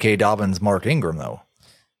to J.K. Dobbins, Mark Ingram, though.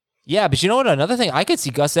 Yeah, but you know what? Another thing, I could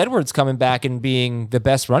see Gus Edwards coming back and being the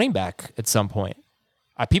best running back at some point.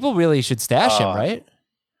 People really should stash him, right?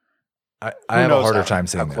 I have a harder time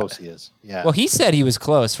saying how close he is. Yeah. Well, he said he was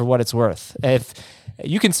close for what it's worth. If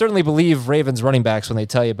you can certainly believe Ravens running backs when they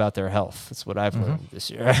tell you about their health. That's what I've learned this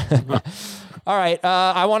year. All right.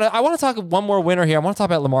 I want to talk one more winner here. I want to talk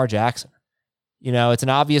about Lamar Jackson. You know, it's an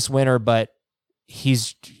obvious winner, but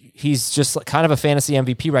he's just kind of a fantasy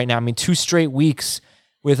MVP right now. I mean, 2 straight weeks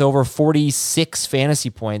with over 46 fantasy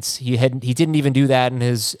points. He didn't even do that in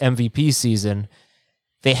his MVP season.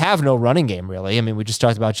 They have no running game, really. I mean, we just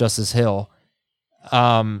talked about Justice Hill.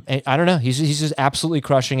 And I don't know. He's just absolutely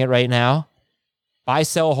crushing it right now. Buy,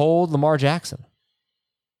 sell, hold, Lamar Jackson.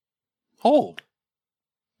 Hold.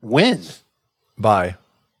 Win. Buy.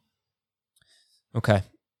 Okay.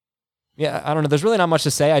 Yeah, I don't know. There's really not much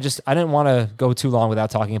to say. I didn't want to go too long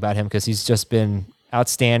without talking about him because he's just been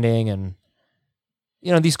outstanding. And,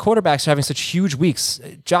 you know, these quarterbacks are having such huge weeks.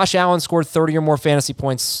 Josh Allen scored 30 or more fantasy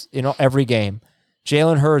points in every game.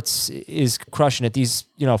 Jalen Hurts is crushing it. These,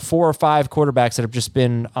 4 or 5 quarterbacks that have just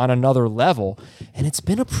been on another level. And it's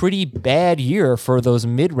been a pretty bad year for those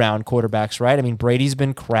mid-round quarterbacks, right? I mean, Brady's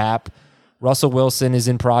been crap. Russell Wilson is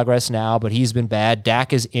in progress now, but he's been bad.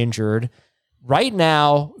 Dak is injured. Right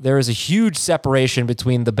now, there is a huge separation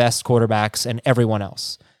between the best quarterbacks and everyone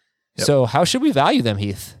else. Yep. So how should we value them,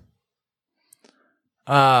 Heath?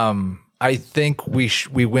 I think we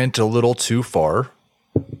went a little too far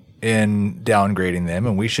in downgrading them,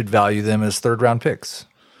 and we should value them as 3rd-round picks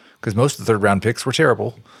because most of the 3rd-round picks were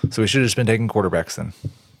terrible. So we should have just been taking quarterbacks then.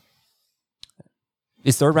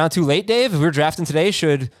 Is 3rd round too late, Dave? If we were drafting today,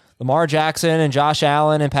 should Lamar Jackson and Josh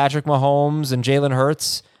Allen and Patrick Mahomes and Jalen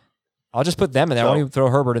Hurts, I'll just put them in there. I won't even throw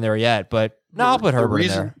Herbert in there yet, but I'll put Herbert in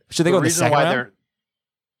there. Should they go in the 2nd round?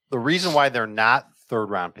 The reason why they're not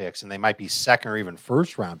 3rd-round picks and they might be 2nd or even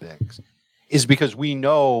 1st-round picks is because we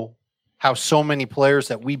know how so many players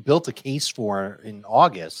that we built a case for in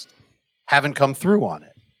August haven't come through on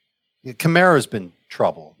it. Kamara's been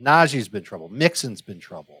trouble. Najee's been trouble. Mixon's been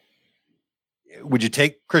trouble. Would you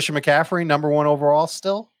take Christian McCaffrey number 1 overall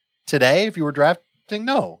still today if you were drafting?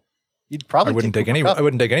 No. You'd probably I wouldn't take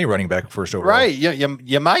any running back first overall. Right.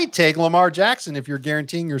 You might take Lamar Jackson if you're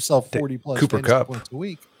guaranteeing yourself 40 plus Cooper Kupp points a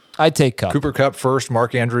week. I'd take Kupp. Cooper Kupp first,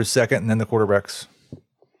 Mark Andrews second, and then the quarterbacks.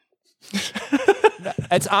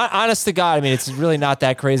 It's honest to God. I mean, it's really not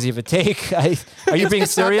that crazy of a take. Are you being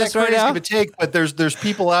serious right now? Of a take, but there's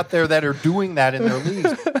people out there that are doing that in their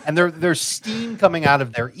leagues, and there's steam coming out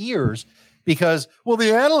of their ears because, well,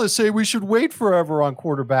 the analysts say we should wait forever on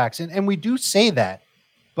quarterbacks, and we do say that,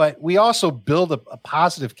 but we also build a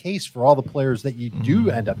positive case for all the players that you do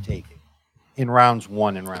end up taking in rounds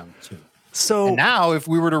 1 and round 2. So and now, if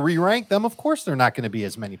we were to re-rank them, of course, they're not going to be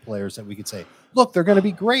as many players that we could say, look, they're going to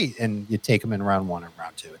be great, and you take them in round 1 and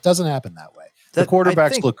round 2. It doesn't happen that way. The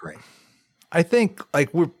quarterbacks look great. I think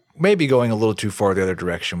we're maybe going a little too far the other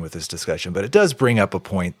direction with this discussion, but it does bring up a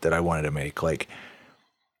point that I wanted to make.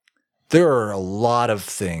 There are a lot of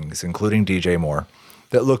things, including DJ Moore,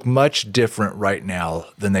 that look much different right now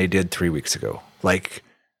than they did 3 weeks ago.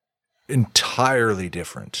 Entirely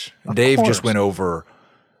different. Dave just went over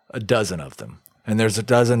a dozen of them, and there's a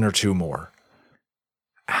dozen or 2 more.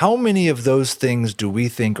 How many of those things do we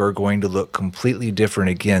think are going to look completely different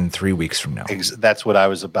again 3 weeks from now? That's what I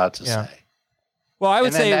was about to say. Well, I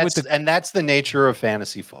would say that's the nature of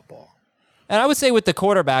fantasy football. And I would say with the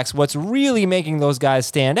quarterbacks, what's really making those guys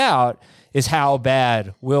stand out is how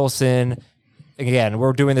bad Wilson. Again,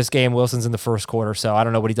 we're doing this game. Wilson's in the first quarter, so I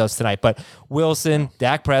don't know what he does tonight. But Wilson,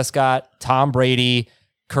 Dak Prescott, Tom Brady,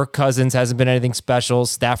 Kirk Cousins hasn't been anything special.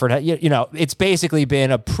 Stafford, it's basically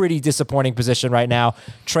been a pretty disappointing position right now.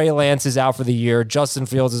 Trey Lance is out for the year. Justin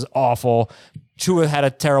Fields is awful. Tua had a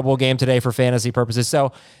terrible game today for fantasy purposes.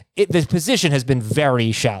 So the position has been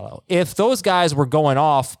very shallow. If those guys were going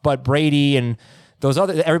off, but Brady and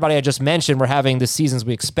everybody I just mentioned were having the seasons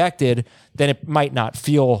we expected, then it might not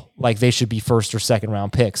feel like they should be 1st or 2nd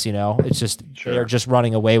round picks. It's just they're just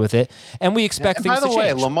running away with it, and we expect things to change. By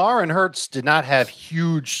the way, Lamar and Hurts did not have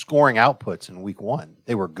huge scoring outputs in week 1.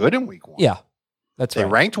 They were good in week 1. Yeah, that's right. They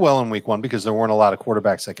ranked well in week 1 because there weren't a lot of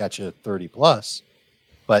quarterbacks that got you 30 plus,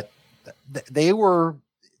 but they were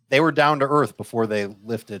down to earth before they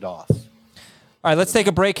lifted off. All right, let's take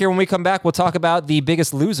a break here. When we come back, we'll talk about the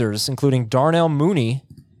biggest losers, including Darnell Mooney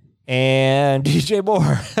and DJ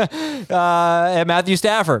Moore and Matthew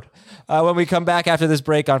Stafford when we come back after this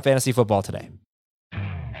break on Fantasy Football Today.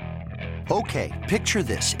 Okay, picture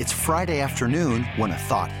this. It's Friday afternoon when a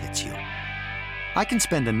thought hits you. I can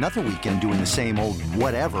spend another weekend doing the same old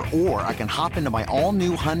whatever, or I can hop into my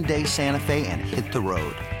all-new Hyundai Santa Fe and hit the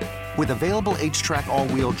road. With available H-Track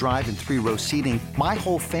all-wheel drive and 3-row seating, my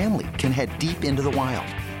whole family can head deep into the wild.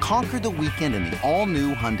 Conquer the weekend in the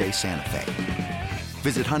all-new Hyundai Santa Fe.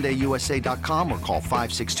 Visit HyundaiUSA.com or call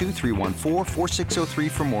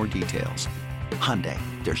 562-314-4603 for more details. Hyundai,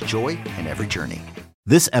 there's joy in every journey.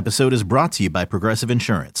 This episode is brought to you by Progressive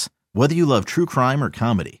Insurance. Whether you love true crime or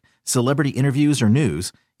comedy, celebrity interviews or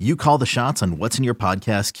news, you call the shots on what's in your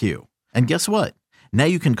podcast queue. And guess what? Now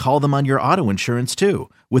you can call them on your auto insurance too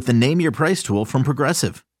with the Name Your Price tool from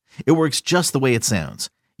Progressive. It works just the way it sounds.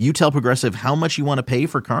 You tell Progressive how much you want to pay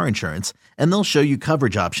for car insurance, and they'll show you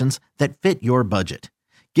coverage options that fit your budget.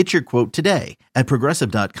 Get your quote today at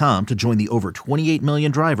Progressive.com to join the over 28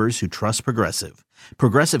 million drivers who trust Progressive.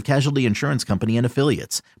 Progressive Casualty Insurance Company and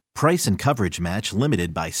Affiliates. Price and coverage match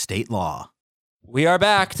limited by state law. We are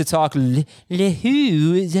back to talk Le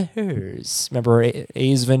Losers. Remember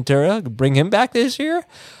Ace Ventura? Bring him back this year?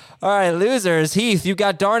 All right, losers. Heath, you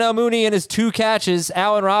got Darnell Mooney and his 2 catches,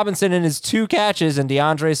 Allen Robinson and his 2 catches, and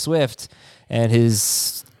DeAndre Swift and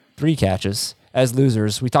his 3 catches as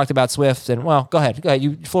losers. We talked about Swift, and, well, go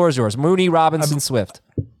ahead. Floor is yours. Mooney, Robinson, Swift.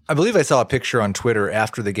 I believe I saw a picture on Twitter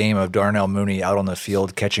after the game of Darnell Mooney out on the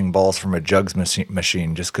field catching balls from a jugs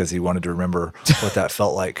machine just because he wanted to remember what that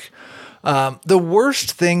felt like. The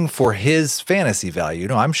worst thing for his fantasy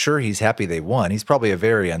value, I'm sure he's happy they won. He's probably a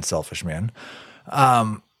very unselfish man.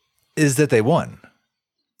 Is that they won,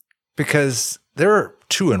 because they're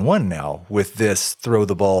 2-1 now with this throw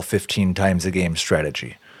the ball 15 times a game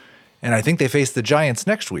strategy. And I think they face the Giants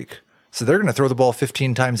next week. So they're going to throw the ball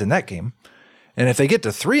 15 times in that game. And if they get to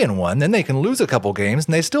 3-1, then they can lose a couple games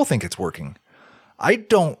and they still think it's working. I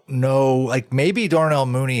don't know, like maybe Darnell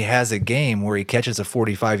Mooney has a game where he catches a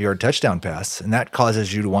 45-yard touchdown pass and that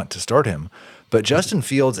causes you to want to start him. But Justin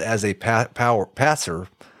Fields as a power passer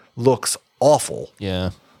looks awful.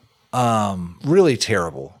 Yeah. Really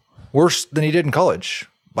terrible. Worse than he did in college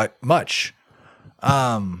by much.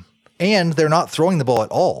 And they're not throwing the ball at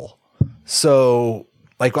all. So,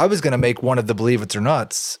 like, I was going to make one of the believe it's or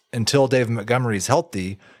nuts until David Montgomery's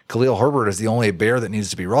healthy. Khalil Herbert is the only Bear that needs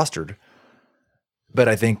to be rostered. But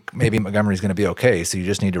I think maybe Montgomery's going to be okay. So you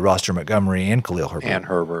just need to roster Montgomery and Khalil Herbert. And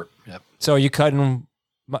Herbert. Yep. So you cut him.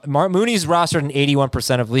 Mooney's rostered in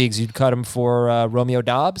 81% of leagues. You'd cut him for Romeo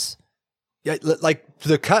Doubs? Yeah, like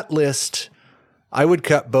the cut list, I would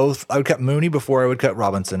cut both. I would cut Mooney before I would cut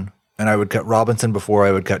Robinson, and I would cut Robinson before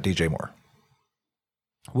I would cut DJ Moore.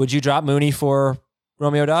 Would you drop Mooney for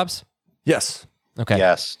Romeo Doubs? Yes. Okay.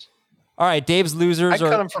 Yes. All right, Dave's losers I'd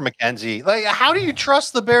cut him for McKenzie. Like, how do you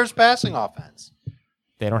trust the Bears passing offense?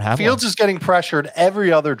 They don't have Fields one. is getting pressured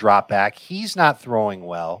every other drop back. He's not throwing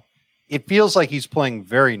well. It feels like he's playing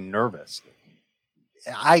very nervous.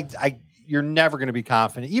 You're never going to be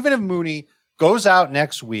confident. Even if Mooney goes out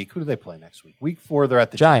next week, who do they play next week? Week 4, they're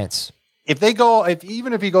at the Giants.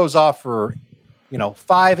 Even if he goes off for,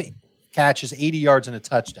 5 catches, 80 yards and a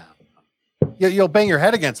touchdown, you'll bang your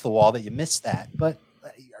head against the wall that you missed that. But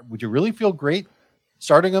would you really feel great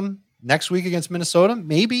starting him next week against Minnesota?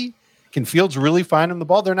 Maybe. Can Fields really find him the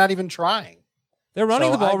ball? They're not even trying. They're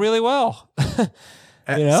running the ball really well.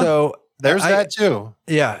 So there's that too.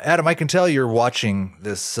 Yeah, Adam, I can tell you're watching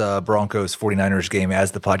this Broncos 49ers game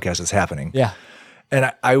as the podcast is happening. Yeah.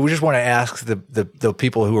 And I would just want to ask the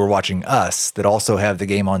people who are watching us that also have the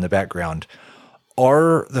game on in the background,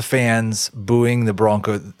 are the fans booing the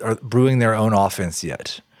Broncos, or booing their own offense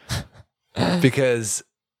yet? Because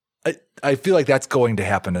I feel like that's going to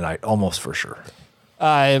happen tonight, almost for sure.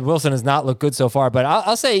 Wilson has not looked good so far, but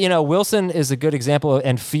I'll say, Wilson is a good example,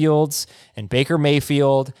 and Fields and Baker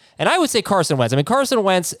Mayfield, and I would say Carson Wentz. I mean, Carson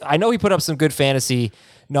Wentz, I know he put up some good fantasy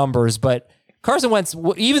numbers, but Carson Wentz,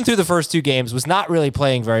 even through the first 2 games, was not really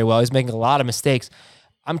playing very well. He's making a lot of mistakes.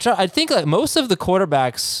 I think like most of the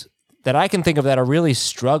quarterbacks that I can think of that are really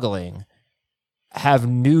struggling have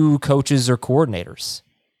new coaches or coordinators.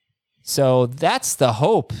 So that's the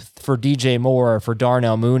hope for DJ Moore, for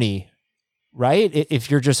Darnell Mooney, right?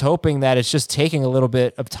 If you're just hoping that it's just taking a little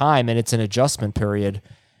bit of time and it's an adjustment period.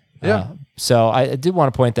 Yeah. So I did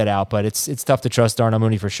want to point that out, but it's tough to trust Darnell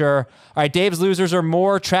Mooney for sure. All right, Dave's losers are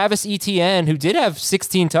more Travis Etienne, who did have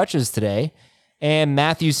 16 touches today, and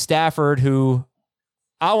Matthew Stafford, who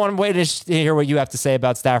I want to wait to hear what you have to say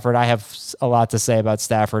about Stafford. I have a lot to say about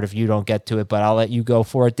Stafford if you don't get to it, but I'll let you go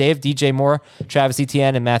for it. Dave, DJ Moore, Travis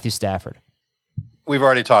Etienne, and Matthew Stafford. We've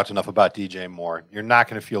already talked enough about DJ Moore. You're not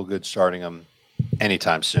going to feel good starting him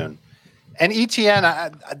anytime soon. And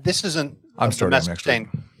Etienne, this isn't I'm starting him next week.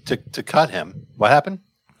 To cut him. What happened?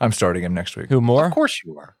 I'm starting him next week. Who, Moore? Of course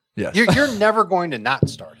you are. Yes. You're never going to not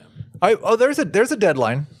start him. There's a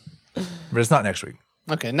deadline, but it's not next week.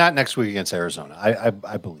 Okay, not next week against Arizona.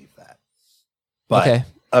 I believe that. But okay.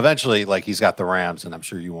 eventually, like, he's got the Rams, and I'm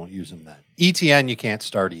sure you won't use him then. ETN, you can't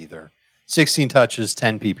start either. 16 touches,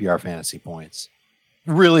 10 PPR fantasy points.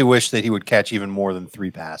 Really wish that he would catch even more than 3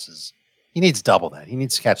 passes. He needs double that. He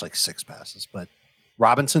needs to catch like 6 passes. But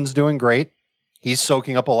Robinson's doing great. He's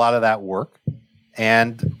soaking up a lot of that work.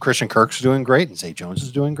 And Christian Kirk's doing great. And Zay Jones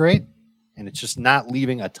is doing great. And it's just not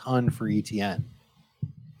leaving a ton for ETN.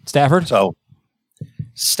 Stafford? So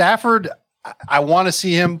Stafford, I want to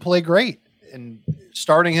see him play great. And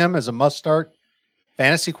starting him as a must-start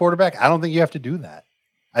fantasy quarterback, I don't think you have to do that.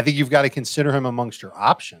 I think you've got to consider him amongst your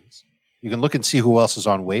options. You can look and see who else is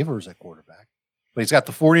on waivers at quarterback. But he's got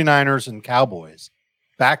the 49ers and Cowboys.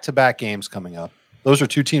 Back-to-back games coming up. Those are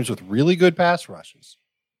 2 teams with really good pass rushes.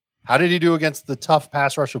 How did he do against the tough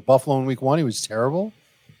pass rush of Buffalo in week 1? He was terrible.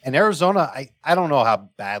 And Arizona, I don't know how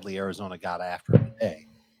badly Arizona got after him today.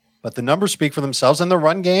 But the numbers speak for themselves. And the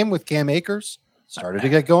run game with Cam Akers started to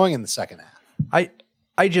get going in the second half.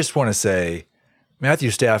 I just want to say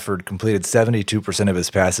Matthew Stafford completed 72% of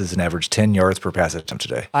his passes and averaged 10 yards per pass attempt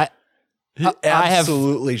today. He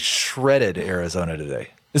absolutely shredded Arizona today.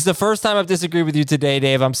 This is the first time I've disagreed with you today,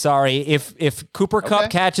 Dave. I'm sorry. If Cooper Kupp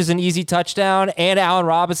catches an easy touchdown and Allen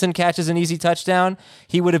Robinson catches an easy touchdown,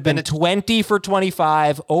 he would have been 20 for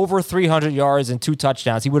 25, over 300 yards and 2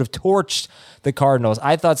 touchdowns. He would have torched the Cardinals.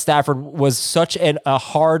 I thought Stafford was such a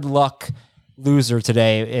hard luck loser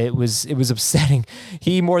today. It was upsetting.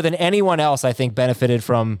 He, more than anyone else, I think, benefited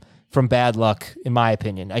from bad luck, in my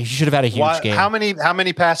opinion. He should have had a huge game. How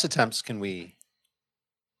many pass attempts can we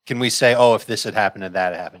say, oh, if this had happened and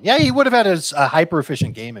that had happened? Yeah, he would have had a hyper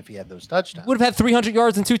efficient game if he had those touchdowns. Would have had 300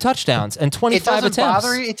 yards and 2 touchdowns and 25 attempts.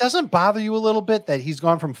 It doesn't bother you a little bit that he's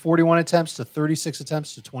gone from 41 attempts to 36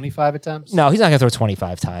 attempts to 25 attempts? No, he's not going to throw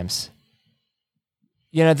 25 times.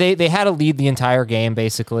 You know, they had a lead the entire game,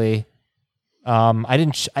 basically. I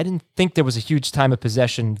didn't think there was a huge time of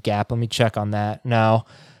possession gap. Let me check on that. No.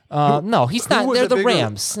 No, he's not. They're the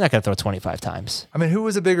Rams. He's not going to throw 25 times. I mean, who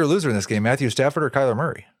was a bigger loser in this game, Matthew Stafford or Kyler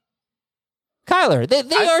Murray? Kyler. They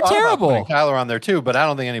are terrible. About putting Kyler on there too, but I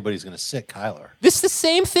don't think anybody's going to sit Kyler. This is the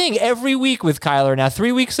same thing every week with Kyler now,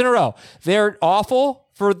 3 weeks in a row. They're awful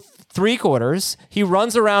for 3 quarters. He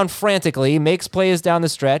runs around frantically, makes plays down the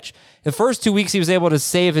stretch. The first 2 weeks he was able to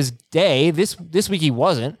save his day. This week he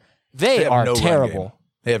wasn't. They are terrible.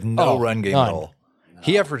 They have no run game at all.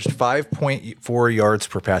 He averaged 5.4 yards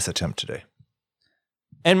per pass attempt today.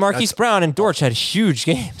 And Marquise Brown and Dortch had huge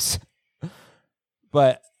games.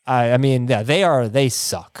 But I mean, yeah, they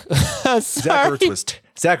suck. Zach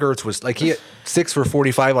Ertz was like, he had 6 for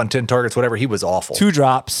 45 on 10 targets, whatever. He was awful. 2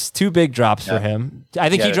 big drops for him. I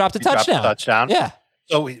think he dropped a touchdown. Yeah.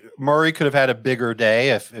 So Murray could have had a bigger day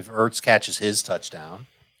if Ertz catches his touchdown.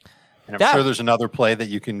 And I'm sure there's another play that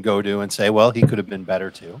you can go to and say, well, he could have been better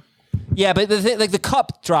too. Yeah, but the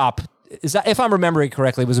cup drop, if I'm remembering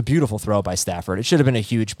correctly, was a beautiful throw by Stafford. It should have been a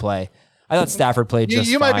huge play. I thought Stafford played just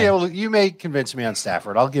fine. You might be able to. You may convince me on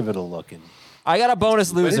Stafford. I'll give it a look. And I got a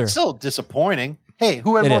bonus loser. But it's still disappointing. Hey,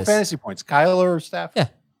 who had more fantasy points, Kyler or Stafford? Yeah,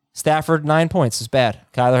 Stafford 9 points is bad.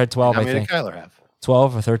 Kyler had 12. How many did Kyler have?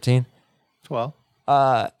 12 or 13. 12.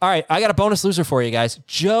 All right, I got a bonus loser for you guys.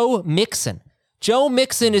 Joe Mixon. Joe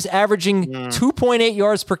Mixon is averaging 2.8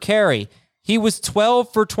 yards per carry. He was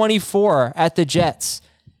 12 for 24 at the Jets.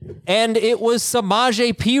 And it was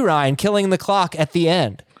Samaje Perine killing the clock at the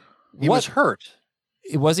end. He was hurt.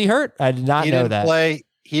 Was he hurt? I did not know that.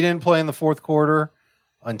 He didn't play in the fourth quarter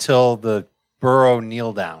until the Burrow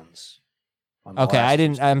kneel downs.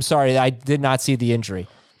 Okay, I'm sorry. I did not see the injury.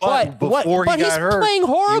 But before he got hurt, he's playing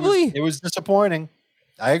horribly. It was disappointing.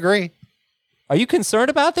 I agree. Are you concerned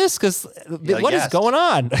about this? Because what is going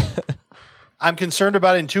on? I'm concerned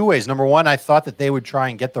about it in 2 ways. Number one, I thought that they would try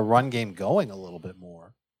and get the run game going a little bit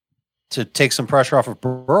more to take some pressure off of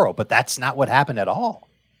Burrow, but that's not what happened at all.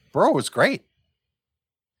 Burrow was great.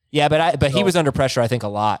 Yeah, but he was under pressure, I think, a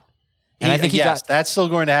lot. And I think that's still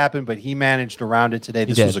going to happen, but he managed around it today.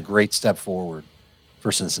 This was a great step forward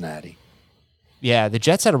for Cincinnati. Yeah, the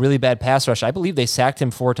Jets had a really bad pass rush. I believe they sacked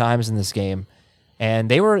him 4 times in this game.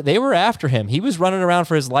 And they were after him. He was running around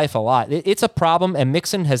for his life a lot. It's a problem, and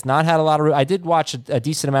Mixon has not had a lot of. I did watch a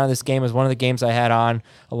decent amount of this game. It was one of the games I had on,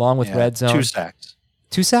 along with Red Zone. 2 sacks.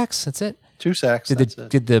 2 sacks? That's it? 2 sacks.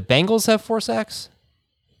 Did the Bengals have 4 sacks?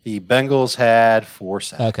 The Bengals had 4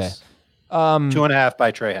 sacks. Okay. 2.5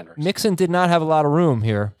 by Trey Hendricks. Mixon did not have a lot of room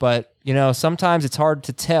here, but sometimes it's hard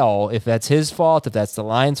to tell if that's his fault, if that's the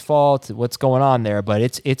Lions' fault, what's going on there.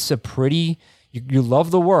 But it's a pretty. You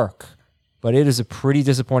love the work. But it is a pretty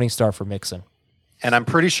disappointing start for Mixon. And I'm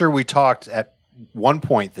pretty sure we talked at one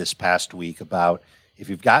point this past week about if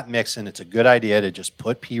you've got Mixon, it's a good idea to just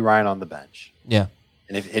put Perine on the bench. Yeah.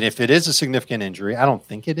 And if it is a significant injury, I don't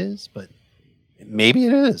think it is, but maybe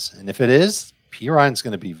it is. And if it is, Perine's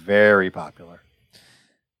going to be very popular.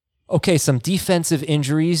 Okay, some defensive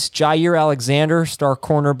injuries. Jair Alexander, star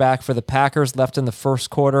cornerback for the Packers, left in the first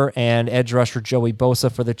quarter, and edge rusher Joey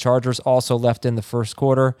Bosa for the Chargers also left in the first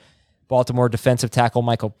quarter. Baltimore defensive tackle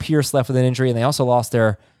Michael Pierce left with an injury, and they also lost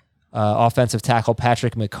their offensive tackle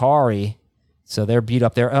Patrick McCarry. So they're beat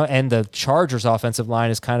up there. And the Chargers offensive line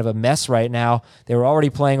is kind of a mess right now. They were already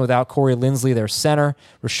playing without Corey Linsley, their center.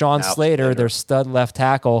 Rashawn Slater, their stud left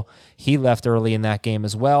tackle, he left early in that game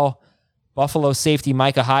as well. Buffalo safety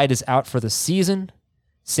Micah Hyde is out for the season.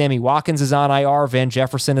 Sammy Watkins is on IR. Van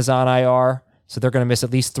Jefferson is on IR. So they're going to miss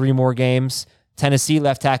at least 3 more games. Tennessee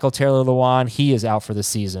left tackle Taylor Lewan, he is out for the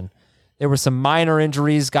season. There were some minor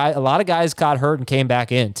injuries. A lot of guys got hurt and came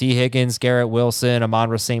back in. T. Higgins, Garrett Wilson,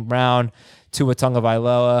 Amon-Ra St. Brown, Tua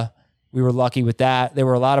Tagovailoa. We were lucky with that. There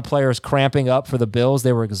were a lot of players cramping up for the Bills.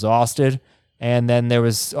 They were exhausted. And then there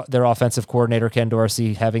was their offensive coordinator, Ken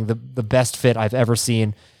Dorsey, having the best fit I've ever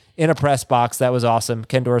seen in a press box. That was awesome.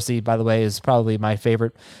 Ken Dorsey, by the way, is probably my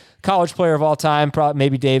favorite college player of all time. Probably,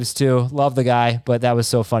 maybe Dave's too. Love the guy, but that was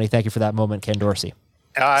so funny. Thank you for that moment, Ken Dorsey.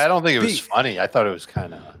 I don't think it was funny. I thought it was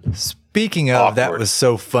kind of Speaking of, awkward. that was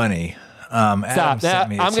so funny. Stop that.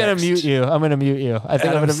 I'm going to mute you. I think I'm going to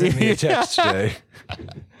mute you. A text today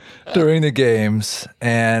during the games,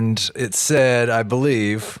 and it said, I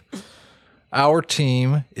believe, our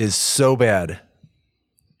team is so bad.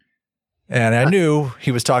 And I knew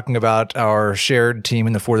he was talking about our shared team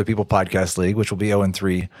in the For the People podcast league, which will be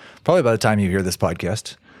 0-3 probably by the time you hear this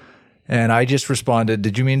podcast. And I just responded,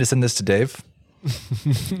 did you mean to send this to Dave?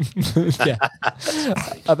 Yeah.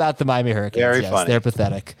 About the Miami Hurricanes. Very yes, funny. they're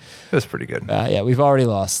pathetic. It was pretty good. Yeah, we've already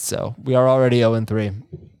lost, so we are already 0-3.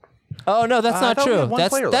 Oh no, that's not thought we true. had one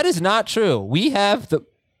player That left. is not true. We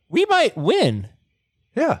might win.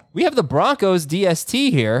 Yeah. We have the Broncos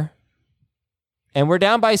DST here, and we're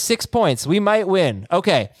down by 6 points. We might win.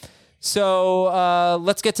 Okay, so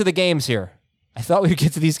let's get to the games here. I thought we would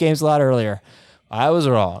get to these games a lot earlier. I was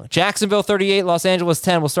wrong. Jacksonville 38, Los Angeles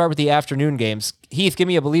 10. We'll start with the afternoon games. Heath, give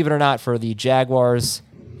me a believe it or not for the Jaguars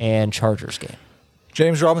and Chargers game.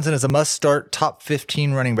 James Robinson is a must-start top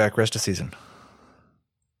 15 running back rest of season.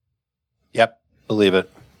 Yep, believe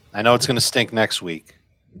it. I know it's going to stink next week.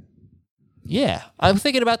 Yeah, I'm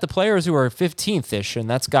thinking about the players who are 15th-ish, and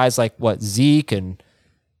that's guys like, Zeke and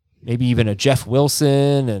maybe even a Jeff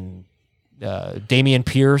Wilson and Damian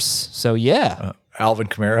Pierce. So, yeah. Alvin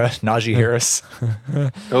Kamara, Najee Harris.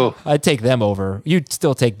 Oh, I'd take them over. You'd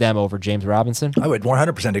still take them over James Robinson? I would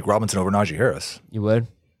 100% take Robinson over Najee Harris. You would?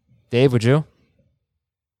 Dave, would you?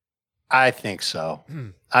 I think so.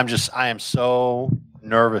 I am so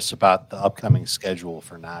nervous about the upcoming schedule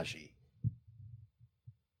for Najee.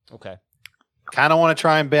 Okay. Kind of want to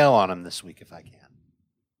try and bail on him this week if I can.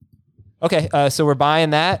 Okay, so we're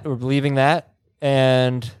buying that. We're believing that.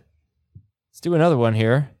 And let's do another one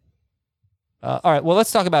here. All right, well,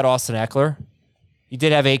 let's talk about Austin Eckler. He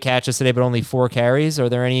did have 8 catches today, but only 4 carries. Are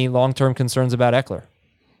there any long-term concerns about Eckler?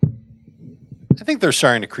 I think they're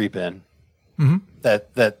starting to creep in. Mm-hmm.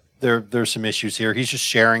 That there's some issues here. He's just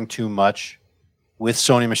sharing too much with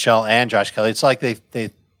Sony Michel and Josh Kelly. It's like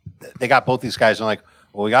they got both these guys and like,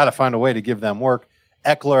 well, we got to find a way to give them work.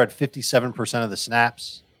 Eckler at 57% of the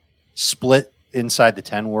snaps, split inside the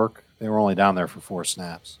 10 work. They were only down there for 4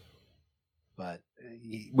 snaps. But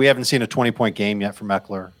we haven't seen a 20-point game yet from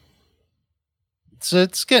Eckler.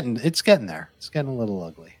 It's getting there. It's getting a little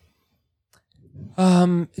ugly.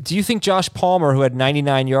 Do you think Josh Palmer, who had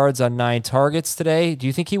 99 yards on 9 targets today, do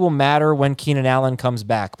you think he will matter when Keenan Allen comes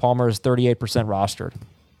back? Palmer is 38% rostered.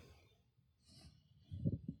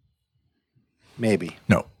 Maybe.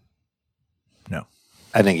 No.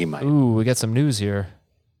 I think he might. Ooh, we got some news here.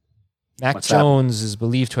 Mac What's that? Jones is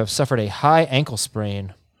believed to have suffered a high ankle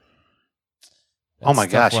sprain. Oh my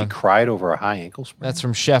That's a tough gosh, he one. cried over a high ankle sprain. That's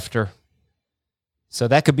from Schefter. So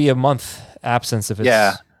that could be a month absence if it's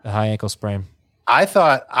a high ankle sprain. I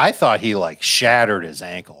thought he like shattered his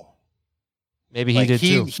ankle. Maybe he Like, did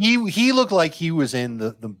too. He looked like he was in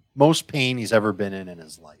the most pain he's ever been in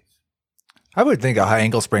his life. I would think a high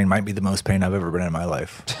ankle sprain might be the most pain I've ever been in my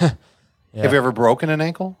life. Yeah. Have you ever broken an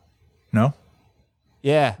ankle? No?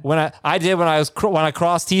 Yeah, when I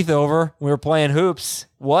crossed teeth over, we were playing hoops.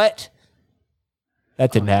 What?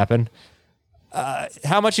 That didn't happen.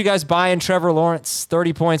 How much you guys buying Trevor Lawrence?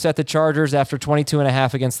 30 points at the Chargers after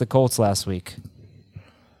 22.5 against the Colts last week.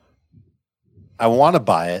 I want to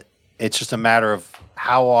buy it. It's just a matter of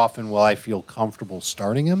how often will I feel comfortable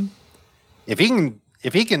starting him. If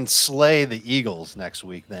he can slay the Eagles next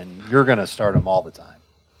week, then you're going to start him all the time.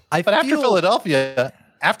 But after Philadelphia,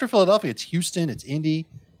 after Philadelphia, it's Houston, it's Indy,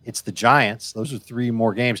 it's the Giants. Those are 3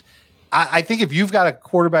 more games. I think if you've got a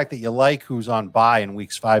quarterback that you like who's on bye in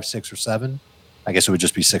weeks 5, 6, or 7, I guess it would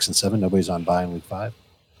just be 6 and 7. Nobody's on bye in week 5.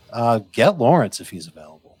 Get Lawrence if he's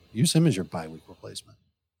available. Use him as your bye week replacement.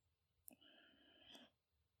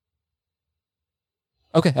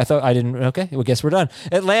 Okay, I thought I didn't. Okay, well, guess we're done.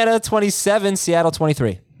 Atlanta 27, Seattle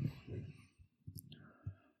 23.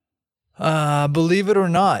 Believe it or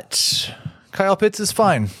not, Kyle Pitts is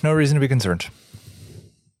fine. No reason to be concerned.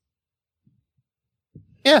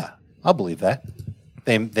 Yeah, I'll believe that.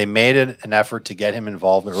 They made an effort to get him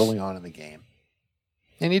involved early on in the game,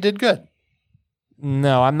 and he did good.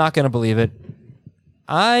 No, I'm not going to believe it.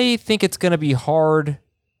 I think it's going to be hard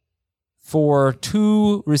for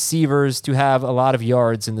 2 receivers to have a lot of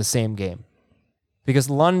yards in the same game. Because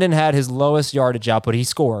London had his lowest yardage output. He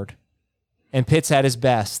scored. And Pitts had his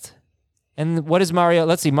best. And what is Mariota?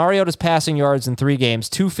 Let's see. Mariota's passing yards in 3 games.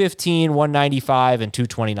 215, 195, and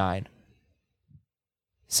 229.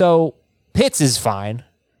 So Pitts is fine.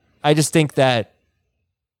 I just think that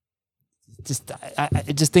I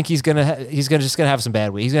just think he's gonna have some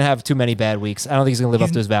bad weeks. He's gonna have too many bad weeks. I don't think he's gonna live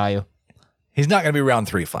up to his value. He's not going to be round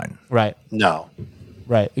 3 fine. Right. No.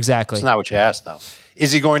 Right. Exactly. That's not what you asked, though.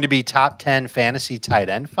 Is he going to be top 10 fantasy tight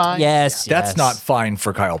end fine? Yes. That's not fine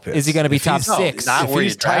for Kyle Pitts. Is he going to be If top he's- 6? not If where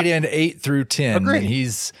he's you draft tight end 8 through 10, Agreed. then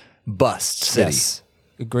he's bust city. Yes.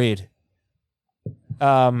 Agreed.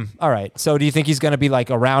 All right. So do you think he's going to be like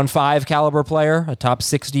a round 5 caliber player, a top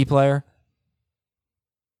 60 player?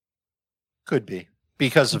 Could be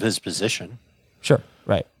because of his position. Sure.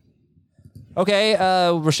 Right. Okay.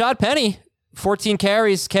 Rashad Penny, 14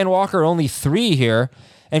 carries. Ken Walker, only 3 here.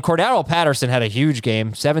 And Cordero Patterson had a huge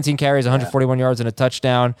game. 17 carries, 141 yards, and a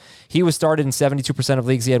touchdown. He was started in 72% of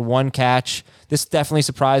leagues. He had 1 catch. This definitely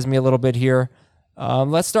surprised me a little bit here.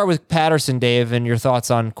 Let's start with Patterson, Dave, and your thoughts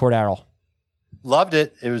on Cordero. Loved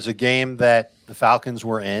it. It was a game that the Falcons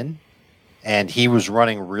were in, and he was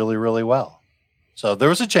running really, really well. So there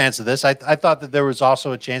was a chance of this. I thought that there was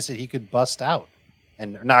also a chance that he could bust out.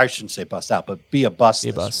 And no, I shouldn't say bust out, but be a bust. Be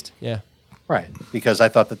a bust. Yeah. Right. Because I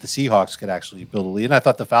thought that the Seahawks could actually build a lead. And I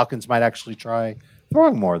thought the Falcons might actually try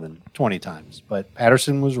throwing more than 20 times. But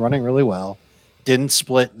Patterson was running really well. Didn't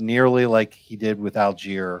split nearly like he did with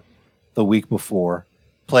Algier the week before.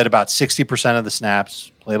 Played about 60% of the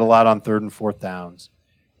snaps. Played a lot on 3rd and 4th downs.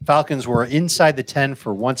 Falcons were inside the 10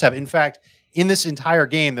 for 1 snap. In fact, in this entire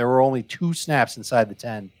game, there were only 2 snaps inside the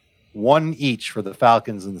 10. 1 each for the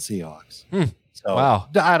Falcons and the Seahawks. So Wow.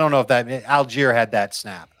 I don't know if that Algier had that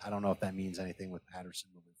snap. I don't know if that means anything with Patterson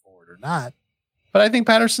moving forward or not. But I think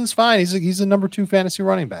Patterson's fine. He's a number 2 fantasy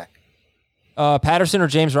running back. Patterson or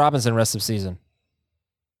James Robinson rest of season?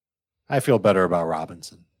 I feel better about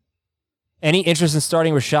Robinson. Any interest in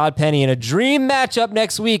starting Rashad Penny in a dream matchup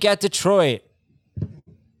next week at Detroit?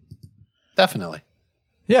 Definitely.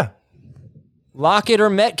 Yeah. Lockett or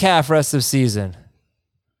Metcalf rest of season?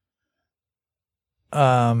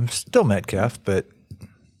 Still Metcalf, but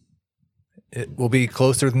it will be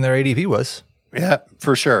closer than their ADP was. Yeah,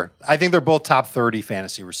 for sure. I think they're both top 30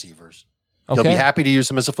 fantasy receivers. You'll be Okay. happy to use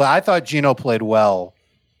them as a flat. I thought Geno played well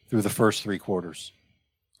through the first 3 quarters.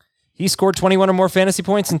 He scored 21 or more fantasy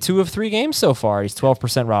points in 2 of 3 games so far. He's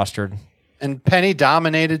 12% rostered. And Penny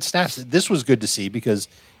dominated snaps. This was good to see because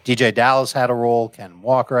DJ Dallas had a role, Ken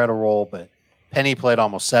Walker had a role, but Penny played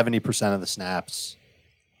almost 70% of the snaps.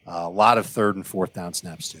 A lot of 3rd and 4th down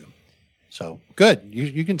snaps too. So good.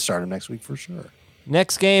 You can start him next week for sure.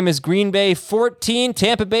 Next game is Green Bay 14,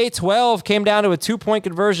 Tampa Bay 12. Came down to a 2-point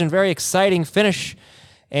conversion. Very exciting finish.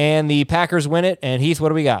 And the Packers win it. And Heath, what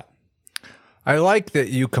do we got? I like that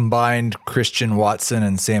you combined Christian Watson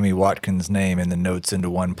and Sammy Watkins' name in the notes into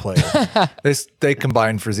one player. They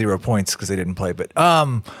combined for 0 points because they didn't play. But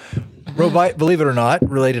believe it or not,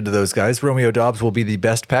 related to those guys, Romeo Doubs will be the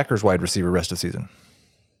best Packers wide receiver rest of season.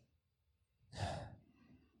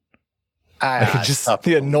 I could just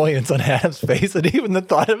the annoyance on Adam's face at even the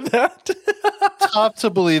thought of that. Tough to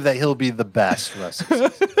believe that he'll be the best rest of the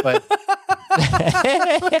season, but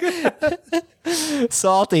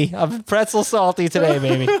Salty. I'm pretzel salty today,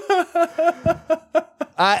 baby.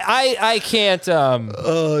 I can't.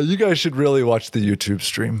 You guys should really watch the YouTube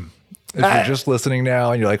stream. If you're just listening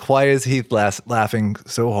now and you're like, why is Heath laughing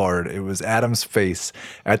so hard? It was Adam's face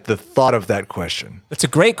at the thought of that question. It's a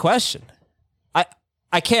great question.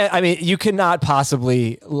 I can't. I mean, you cannot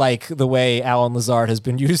possibly like the way Alan Lazard has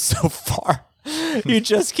been used so far. You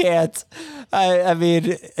just can't. I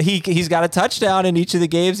mean, he's got a touchdown in each of the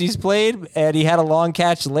games he's played, and he had a long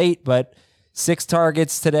catch late, but 6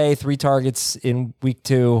 targets today, 3 targets in week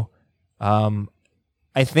 2. I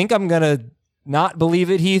think I'm gonna not believe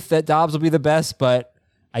it, Heath, that Dobbs will be the best, but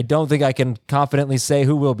I don't think I can confidently say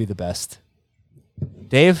who will be the best.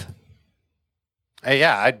 Dave?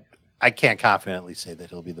 Yeah, I can't confidently say that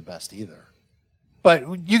he'll be the best either.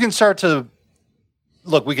 But you can start to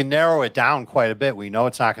look. We can narrow it down quite a bit. We know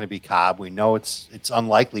it's not going to be Cobb. We know it's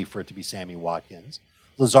unlikely for it to be Sammy Watkins.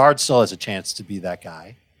 Lazard still has a chance to be that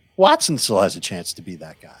guy. Watson still has a chance to be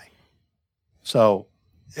that guy. So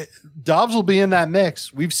Dobbs will be in that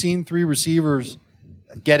mix. We've seen 3 receivers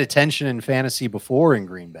get attention in fantasy before in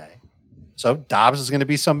Green Bay. So Dobbs is going to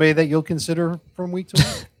be somebody that you'll consider from week to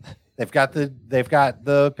week. They've got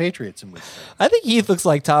the Patriots in week 3. I think Heath looks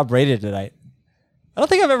like Tom Brady tonight. I don't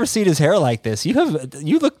think I've ever seen his hair like this. You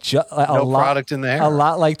look a lot product in the hair. A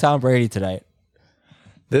lot like Tom Brady tonight.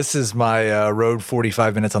 This is my road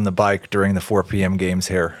 45 minutes on the bike during the 4 p.m. games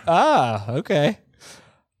hair. Ah, okay.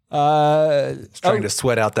 Trying to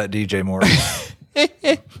sweat out that DJ more.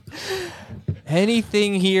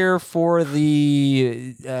 Anything here for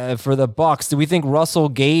the Bucs? Do we think Russell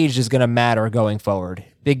Gage is going to matter going forward?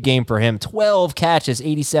 Big game for him. 12 catches,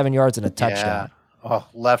 87 yards, and a touchdown. Yeah.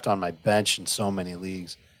 Left on my bench in so many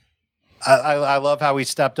leagues. I love how he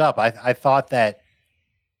stepped up. I thought that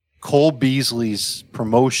Cole Beasley's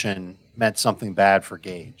promotion meant something bad for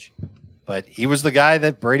Gage, but he was the guy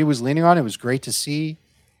that Brady was leaning on. It was great to see.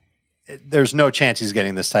 There's no chance he's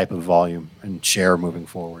getting this type of volume and share moving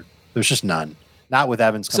forward. There's just none. Not with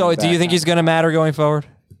Evans coming back. So do you think he's going to matter going forward?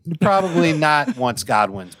 Probably not once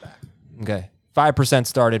Godwin's back. Okay. 5%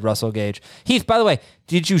 started Russell Gage. Heath, by the way,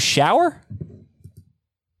 did you shower?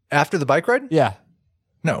 After the bike ride? Yeah.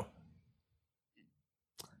 No.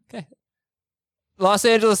 Okay. Los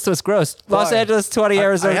Angeles was gross. Los Angeles 20,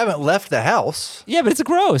 Arizona. I haven't left the house. Yeah, but it's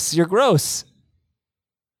gross. You're gross.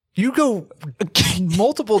 You go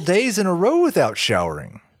multiple days in a row without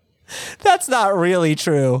showering. That's not really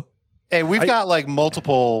true. Hey, we've got like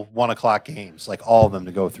multiple 1 o'clock games, like all of them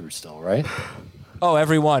to go through still, right? Oh,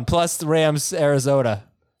 every one. Plus the Rams, Arizona.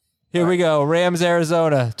 Here we go. Rams,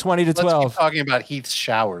 Arizona, 20 to 12. Let's keep talking about Heath's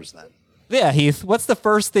showers then. Yeah, Heath. What's the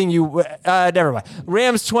first thing you... never mind.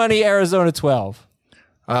 Rams 20, Arizona 12.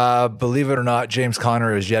 Believe it or not, James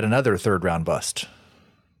Conner is yet another third-round bust.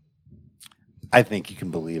 I think you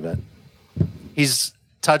can believe it. He's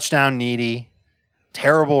touchdown needy,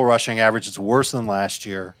 terrible rushing average. It's worse than last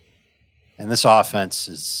year. And this offense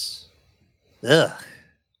is... Ugh.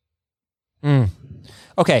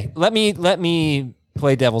 Okay, let me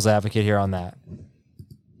play devil's advocate here on that.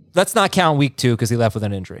 Let's not count week 2 because he left with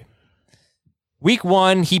an injury. Week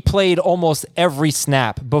 1, he played almost every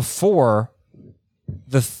snap before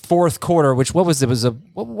the fourth quarter, which, what was it?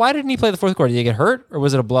 Why didn't he play the fourth quarter? Did he get hurt or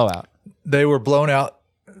was it a blowout? They were blown out,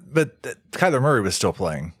 but Kyler Murray was still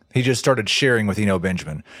playing. He just started sharing with Eno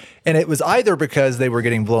Benjamin. And it was either because they were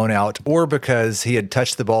getting blown out or because he had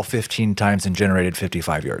touched the ball 15 times and generated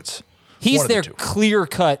 55 yards. He's their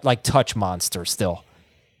clear-cut, like, touch monster still.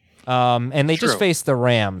 And they just faced the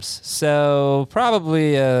Rams. So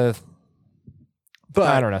probably, but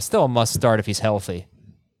I don't know, still a must start if he's healthy.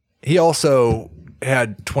 He also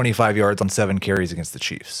had 25 yards on 7 carries against the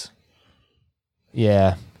Chiefs.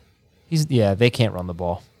 Yeah. They can't run the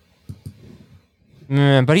ball.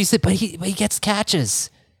 But he gets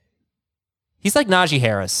catches. He's like Najee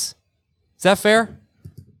Harris. Is that fair?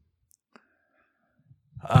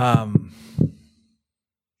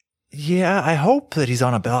 Yeah, I hope that he's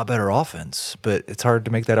on a lot better offense, but it's hard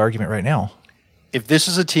to make that argument right now. If this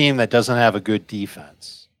is a team that doesn't have a good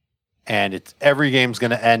defense, and every game's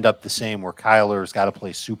going to end up the same where Kyler's got to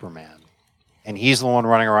play Superman, and he's the one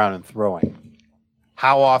running around and throwing,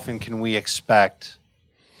 how often can we expect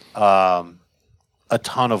a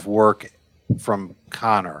ton of work from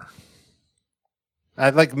Connor?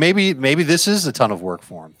 Maybe this is a ton of work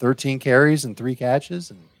for him. 13 carries and 3 catches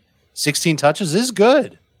and 16 touches is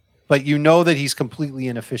good, but you know that he's completely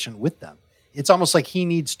inefficient with them. It's almost like he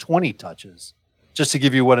needs 20 touches just to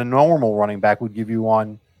give you what a normal running back would give you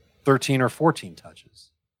on 13 or 14 touches.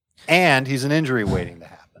 And he's an injury waiting to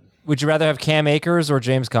happen. Would you rather have Cam Akers or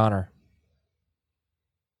James Conner?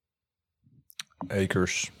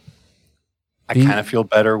 Akers. I kind of feel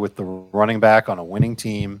better with the running back on a winning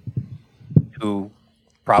team who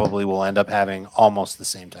probably will end up having almost the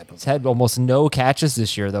same type of... He's had almost no catches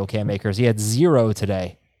this year, though, Cam Akers. He had 0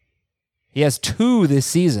 today. He has 2 this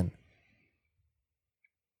season.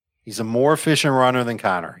 He's a more efficient runner than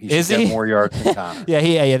Connor. He should get more yards than Connor.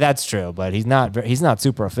 Yeah, that's true, but he's not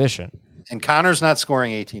super efficient. And Connor's not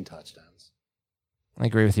scoring 18 touchdowns. I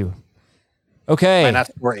agree with you. Okay. Might not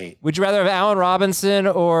score 8. Would you rather have Allen Robinson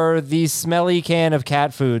or the smelly can of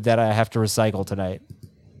cat food that I have to recycle tonight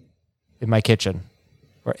in my kitchen?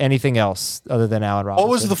 or anything else other than Allen Robinson.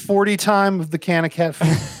 What was the 40 time of the can of cat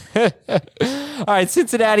food? All right,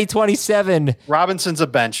 Cincinnati 27. Robinson's a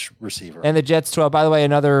bench receiver. And the Jets 12. By the way,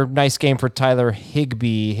 another nice game for Tyler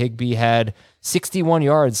Higbee. Higbee had 61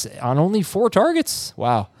 yards on only 4 targets.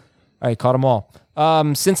 Wow. All right, caught them all.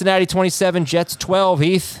 Cincinnati 27, Jets 12,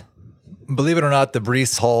 Heath. Believe it or not, the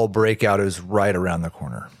Breece Hall breakout is right around the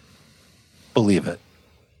corner. Believe it.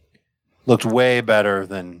 Looked way better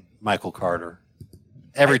than Michael Carter.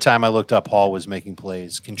 Every time I looked up, Hall was making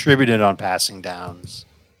plays, contributed on passing downs.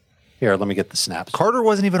 Here, let me get the snaps. Carter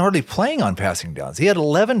wasn't even hardly playing on passing downs. He had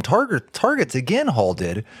 11 targets again, Hall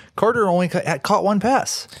did. Carter only caught 1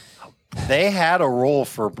 pass. They had a role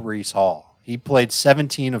for Breece Hall. He played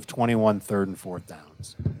 17 of 21 third and fourth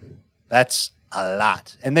downs. That's a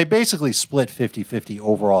lot. And they basically split 50-50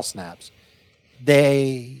 overall snaps.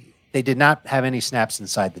 They did not have any snaps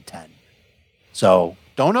inside the 10. So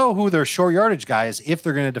don't know who their short yardage guy is if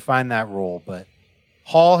they're going to define that role, but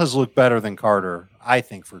Hall has looked better than Carter, I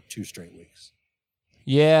think, for 2 straight weeks.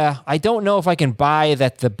 Yeah, I don't know if I can buy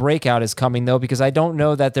that the breakout is coming, though, because I don't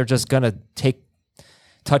know that they're just going to take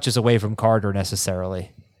touches away from Carter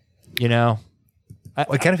necessarily. You know? I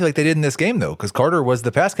kind of feel like they did in this game, though, because Carter was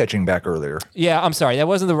the pass-catching back earlier. Yeah, I'm sorry. That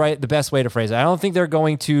wasn't the best way to phrase it. I don't think they're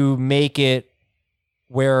going to make it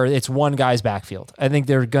where it's one guy's backfield. I think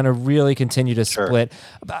they're going to really continue to split.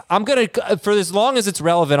 I'm going to, for as long as it's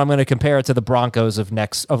relevant, I'm going to compare it to the Broncos of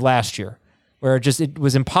last year, where it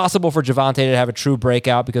was impossible for Javonte to have a true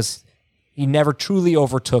breakout because he never truly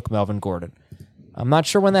overtook Melvin Gordon. I'm not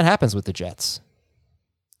sure when that happens with the Jets.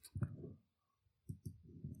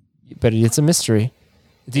 But it's a mystery.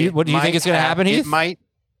 What do you think is going to happen, Heath?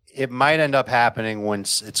 It might end up happening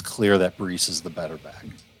once it's clear that Breece is the better back.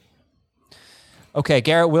 Okay,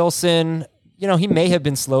 Garrett Wilson, he may have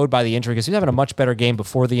been slowed by the injury because he was having a much better game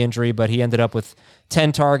before the injury, but he ended up with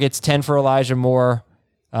 10 targets, 10 for Elijah Moore.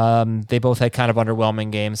 They both had kind of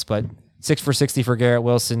underwhelming games, but 6 for 60 for Garrett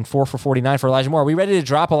Wilson, 4 for 49 for Elijah Moore. Are we ready to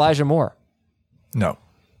drop Elijah Moore? No.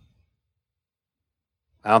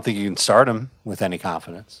 I don't think you can start him with any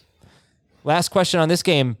confidence. Last question on this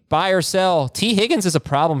game, buy or sell. T. Higgins is a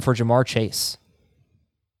problem for Jamar Chase.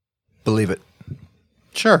 Believe it.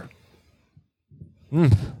 Sure.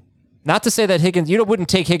 Not to say that Higgins, wouldn't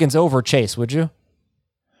take Higgins over Chase, would you?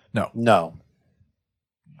 No.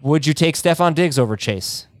 Would you take Stephon Diggs over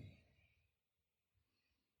Chase?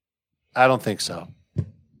 I don't think so.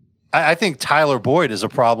 I think Tyler Boyd is a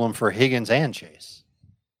problem for Higgins and Chase.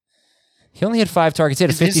 He only had 5 targets. He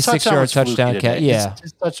had a 56-yard touchdown catch. Yeah.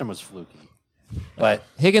 His touchdown was fluky. But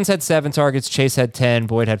Higgins had 7 targets. Chase had 10.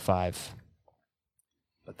 Boyd had 5.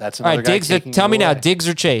 But that's all another right, guy Diggs. Tell me now, Diggs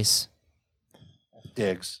or Chase?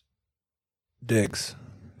 Diggs.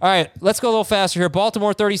 All right, let's go a little faster here.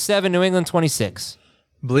 Baltimore 37, New England 26.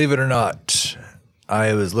 Believe it or not,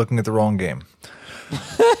 I was looking at the wrong game.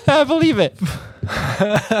 I believe it.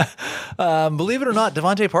 Believe it or not,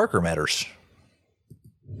 Devontae Parker matters.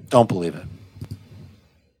 Don't believe it.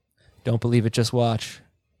 Don't believe it, just watch.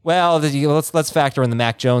 Well, let's factor in the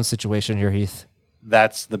Mac Jones situation here, Heath.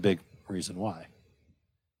 That's the big reason why.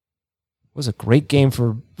 It was a great game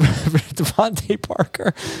for Devontae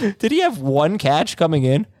Parker. Did he have 1 catch coming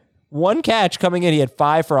in? 1 catch coming in. He had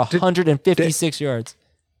 5 for 156 yards.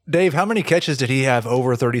 Dave, how many catches did he have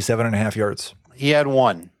over 37.5 yards? He had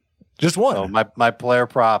 1. Just 1. So my player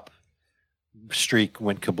prop streak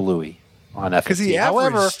went kablooey on FFT. Because he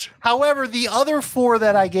averaged. However, the other 4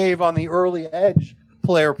 that I gave on the early edge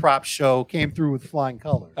player prop show came through with flying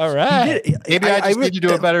colors. All right. Maybe I just need to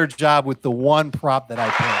do a better job with the 1 prop that I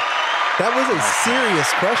picked. That was a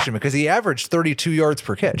serious question because he averaged 32 yards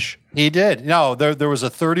per catch. He did. No, there was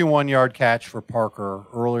a 31-yard catch for Parker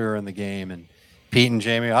earlier in the game, and Pete and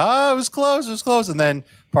Jamie, it was close. And then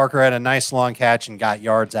Parker had a nice long catch and got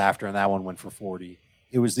yards after, and that one went for 40.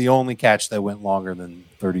 It was the only catch that went longer than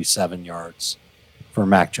 37 yards for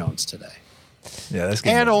Mac Jones today. Yeah, that's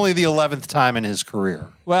and only the 11th time in his career.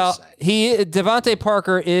 Well, Devontae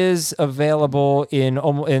Parker is available in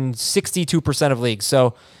 62% of leagues.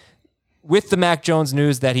 So with the Mac Jones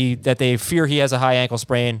news that they fear he has a high ankle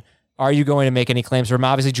sprain, are you going to make any claims for him?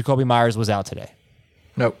 Obviously, Jacoby Myers was out today.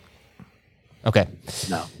 Nope. Okay.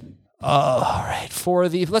 No. All right.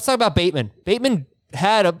 Let's talk about Bateman. Bateman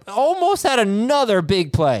almost had another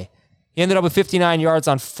big play. He ended up with 59 yards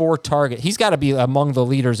on 4 targets. He's got to be among the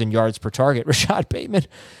leaders in yards per target, Rashad Bateman.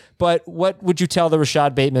 But what would you tell the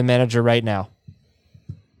Rashad Bateman manager right now?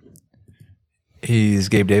 He's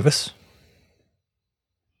Gabe Davis.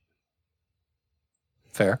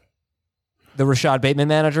 Fair. The Rashad Bateman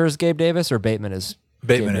manager is Gabe Davis, or Bateman is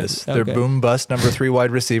Bateman is. They're boom bust number 3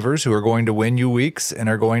 wide receivers who are going to win you weeks and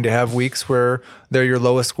are going to have weeks where they're your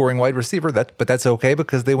lowest scoring wide receiver. But that's okay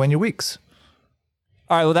because they win you weeks.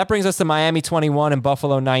 All right, well, that brings us to Miami 21 and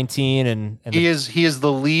Buffalo 19. And he is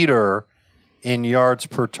the leader in yards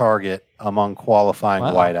per target among qualifying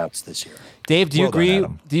wideouts this year. Dave, do you agree?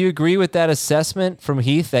 Do you agree with that assessment from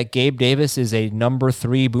Heath that Gabe Davis is a number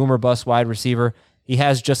 3 boomer bust wide receiver? He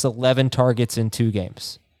has just 11 targets in 2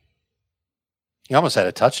 games. He almost had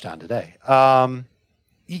a touchdown today.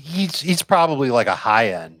 He's probably like a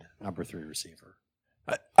high-end number 3 receiver.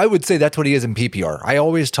 I would say that's what he is in PPR. I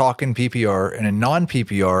always talk in PPR, and in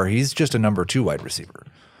non-PPR, he's just a number 2 wide receiver.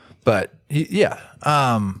 But,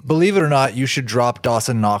 believe it or not, you should drop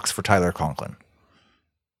Dawson Knox for Tyler Conklin.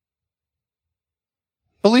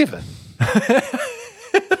 Believe it.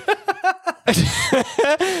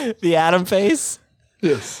 The Adam face?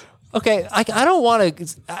 Yes. Okay, I don't want to...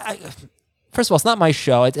 First of all, it's not my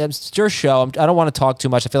show. It's your show. I don't want to talk too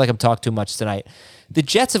much. I feel like I'm talking too much tonight. The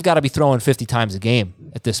Jets have got to be throwing 50 times a game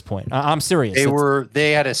at this point. I'm serious.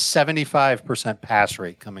 They had a 75% pass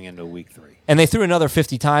rate coming into week 3. And they threw another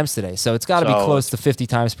 50 times today. So it's got to be close to 50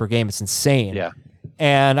 times per game. It's insane. Yeah.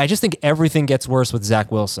 And I just think everything gets worse with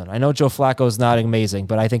Zach Wilson. I know Joe Flacco is not amazing,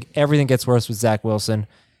 but I think everything gets worse with Zach Wilson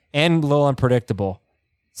and a little unpredictable.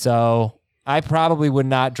 So I probably would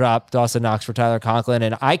not drop Dawson Knox for Tyler Conklin.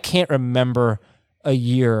 And I can't remember a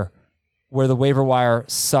year where the waiver wire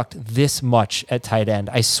sucked this much at tight end.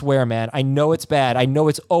 I swear, man. I know it's bad. I know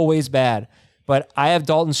it's always bad. But I have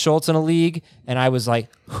Dalton Schultz in a league, and I was like,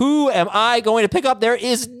 who am I going to pick up? There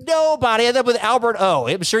is nobody. I ended up with Albert O.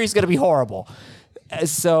 I'm sure he's going to be horrible.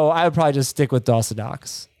 So I would probably just stick with Dawson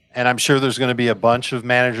Knox. And I'm sure there's going to be a bunch of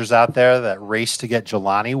managers out there that race to get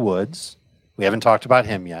Jelani Woods. We haven't talked about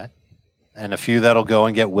him yet. And a few that'll go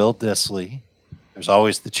and get Will Dissly. There's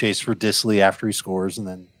always the chase for Dissly after he scores, and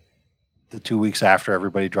then the 2 weeks after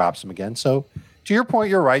everybody drops him again. So to your point,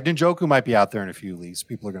 you're right. Njoku might be out there in a few leagues.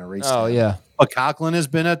 People are going to race to him. Yeah. But Conklin has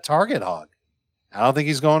been a target hog. I don't think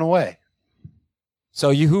he's going away.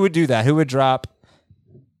 So who would do that? Who would drop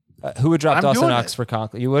Dawson Knox for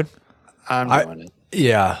Conklin? You would? I'm doing it.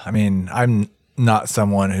 Yeah. I mean, I'm not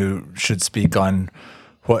someone who should speak on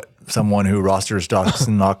what someone who rosters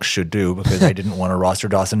Dawson Knox should do because I didn't want to roster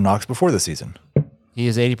Dawson Knox before the season. He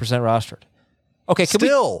is 80% rostered. Okay.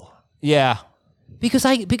 Yeah. Because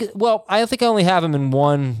I think I only have him in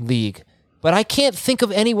one league, but I can't think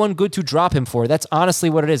of anyone good to drop him for. That's honestly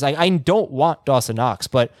what it is. I don't want Dawson Knox,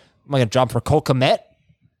 but am I going to drop him for Cole Kmet?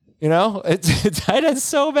 You know, it's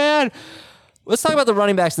so bad. Let's talk about the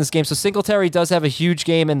running backs in this game. So Singletary does have a huge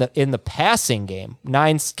game in the passing game.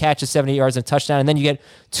 9 catches, 78 yards, and a touchdown. And then you get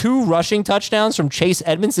 2 rushing touchdowns from Chase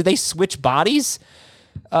Edmonds. Did they switch bodies?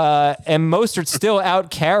 And Mostert still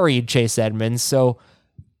out-carried Chase Edmonds. So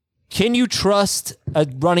can you trust a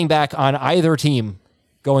running back on either team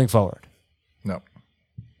going forward?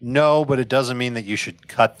 No, but it doesn't mean that you should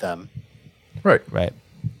cut them. Right.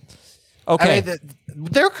 Okay. I mean,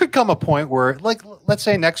 there could come a point where, like, let's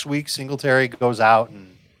say next week Singletary goes out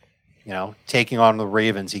and, taking on the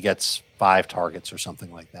Ravens, he gets 5 targets or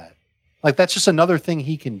something like that. Like, that's just another thing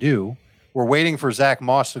he can do. We're waiting for Zach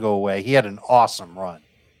Moss to go away. He had an awesome run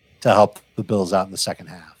to help the Bills out in the second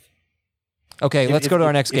half. Okay, let's go to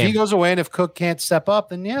our next game. If he goes away and if Cook can't step up,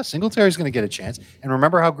 then Singletary's going to get a chance. And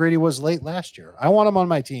remember how great he was late last year. I want him on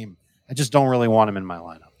my team. I just don't really want him in my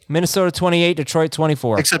lineup. Minnesota 28, Detroit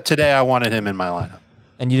 24. Except today I wanted him in my lineup.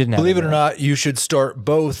 And you didn't have Believe it or not, you should start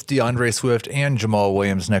both DeAndre Swift and Jamal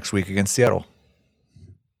Williams next week against Seattle.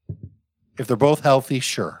 If they're both healthy,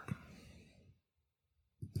 sure.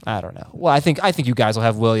 I don't know. Well, I think you guys will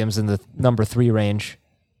have Williams in the number 3 range.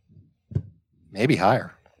 Maybe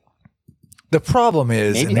higher. The problem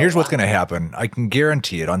is, Maybe and here's what's going to happen. I can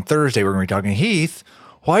guarantee it. On Thursday, we're going to be talking, Heath,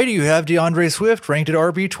 why do you have DeAndre Swift ranked at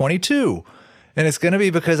RB22? And it's going to be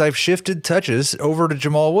because I've shifted touches over to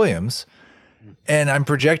Jamal Williams, and I'm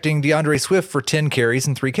projecting DeAndre Swift for 10 carries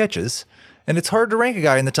and 3 catches. And it's hard to rank a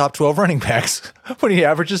guy in the top 12 running backs when he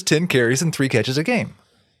averages 10 carries and 3 catches a game.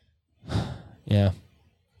 Yeah.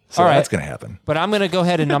 So all right. That's going to happen. But I'm going to go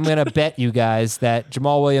ahead and I'm going to bet you guys that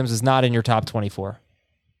Jamal Williams is not in your top 24.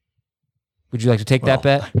 Would you like to take that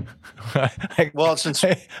bet? Well, since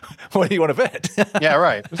what do you want to bet? Yeah,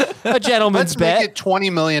 right. A gentleman's bet. Let's make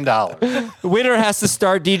it $20 million. Winner has to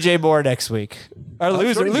start DJ Moore next week. Or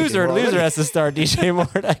loser has to start DJ Moore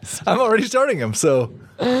next week. I'm already starting him. So,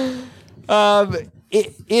 I'm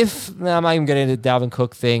not even getting into the Dalvin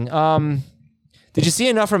Cook thing. Did you see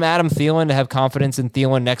enough from Adam Thielen to have confidence in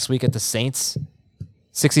Thielen next week at the Saints?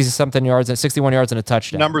 60-something yards and 61 yards and a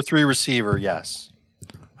touchdown. Number 3 receiver, yes.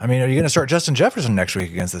 I mean, are you going to start Justin Jefferson next week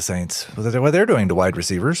against the Saints? What they're doing to wide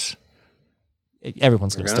receivers?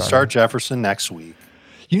 Everyone's going to start Jefferson next week.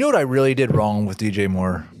 You know what I really did wrong with DJ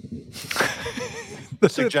Moore?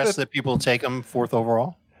 Suggest that people take him 4th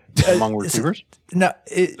overall among receivers? No,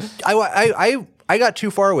 I got too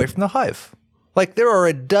far away from the hive. Like, there are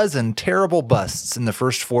a dozen terrible busts in the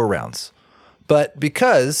first 4 rounds. But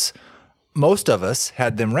because most of us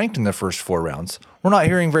had them ranked in the first 4 rounds, we're not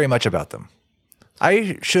hearing very much about them.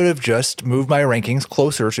 I should have just moved my rankings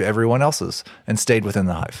closer to everyone else's and stayed within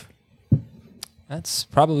the hive. That's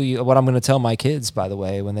probably what I'm going to tell my kids, by the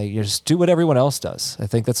way, when they just do what everyone else does. I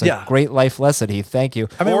think that's a great life lesson, Heath. Thank you.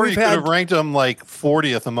 I mean, or you could have ranked them like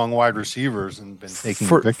 40th among wide receivers and been taking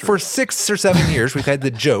victory. For 6 or 7 years, we've had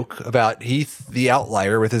the joke about Heath, the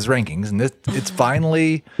outlier, with his rankings, and it's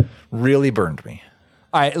finally really burned me.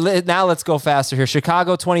 All right, now let's go faster here.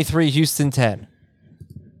 Chicago 23, Houston 10.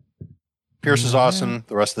 Pierce is awesome.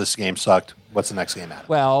 The rest of this game sucked. What's the next game, Adam?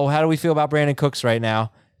 Well, how do we feel about Brandon Cooks right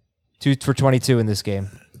now? 2 for 22 in this game.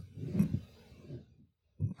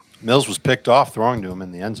 Mills was picked off throwing to him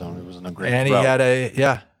in the end zone. It wasn't a great And throw. he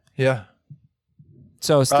had yeah.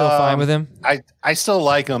 So still fine with him? I still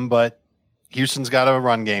like him, but Houston's got a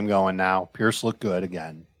run game going now. Pierce looked good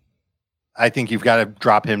again. I think you've got to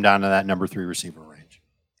drop him down to that number 3 receiver range.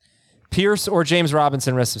 Pierce or James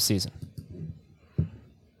Robinson rest of season?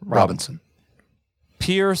 Robinson.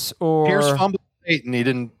 Pierce fumbled late and he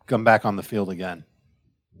didn't come back on the field again.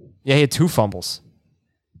 Yeah, he had 2 fumbles.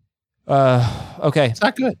 Okay. It's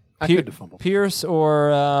not good. Not good to fumble. Pierce or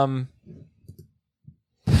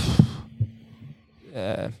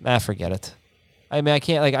forget it. I mean, I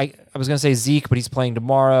can't I was gonna say Zeke, but he's playing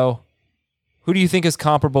tomorrow. Who do you think is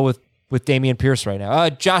comparable with Dameon Pierce right now?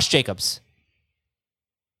 Josh Jacobs.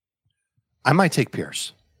 I might take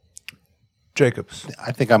Pierce. Jacobs.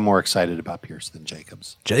 I think I'm more excited about Pierce than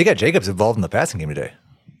Jacobs. They got Jacobs involved in the passing game today.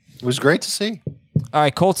 It was great to see. All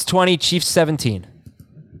right, Colts 20, Chiefs 17.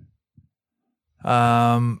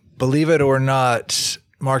 Believe it or not,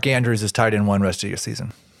 Mark Andrews is tied in 1 rest of your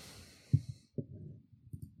season.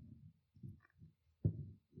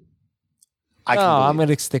 I'm going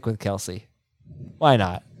to stick with Kelsey. Why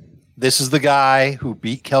not? This is the guy who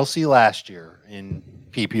beat Kelsey last year in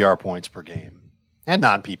PPR points per game and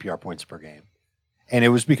non-PPR points per game. And it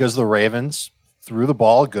was because the Ravens threw the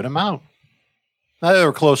ball a good amount. Now they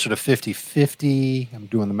were closer to 50-50. I'm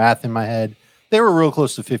doing the math in my head. They were real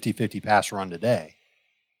close to 50-50 pass run today.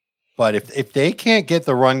 But if they can't get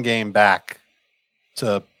the run game back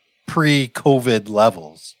to pre-COVID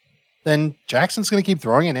levels, then Jackson's going to keep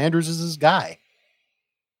throwing and Andrews is his guy.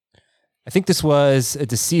 I think this was a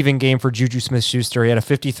deceiving game for Juju Smith-Schuster. He had a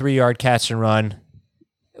 53-yard catch and run.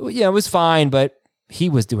 Yeah, it was fine, but he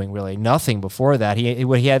was doing really nothing before that.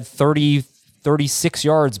 He had 36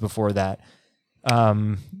 yards before that.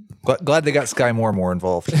 Glad they got Sky Moore more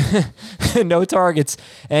involved. No targets,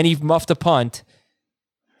 and he muffed a punt.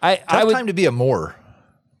 I would time to be a Moore.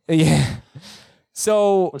 Yeah.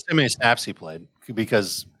 So what's how many snaps he played?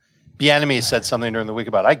 Because Bieniemy said something during the week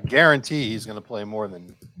about I guarantee he's going to play more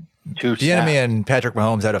than 2 snaps. Bieniemy and Patrick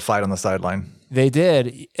Mahomes had a fight on the sideline. They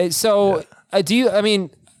did. So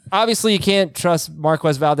obviously you can't trust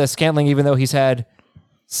Marquez Valdez-Scantling, even though he's had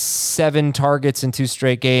 7 targets in 2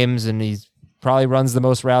 straight games and he probably runs the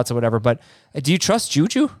most routes or whatever. But do you trust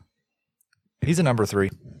Juju? He's a number 3.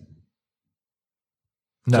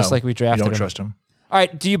 No, just like we drafted you him. don't trust him. All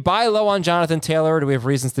right. Do you buy low on Jonathan Taylor, or do we have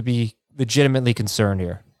reasons to be legitimately concerned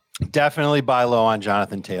here? Definitely buy low on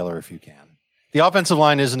Jonathan Taylor if you can. The offensive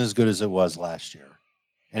line isn't as good as it was last year.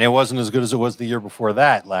 And it wasn't as good as it was the year before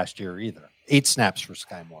that last year either. 8 snaps for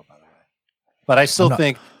Sky Moore, by the way. But I still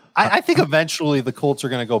think I think eventually the Colts are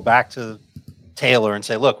going to go back to Taylor and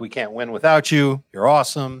say, look, we can't win without you. You're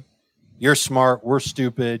awesome. You're smart. We're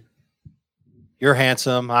stupid. You're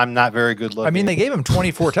handsome. I'm not very good looking. I mean, they gave him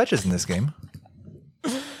 24 touches in this game.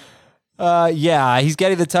 Yeah, he's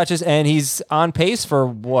getting the touches, and he's on pace for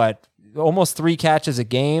what? Almost 3 catches a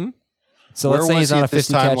game. So let's say he's on a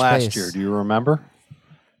 50 catch last pace. year. Do you remember?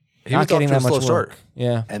 He was getting that much work.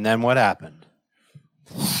 Yeah. And then what happened?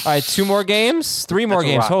 All right, 2 more games, 3 more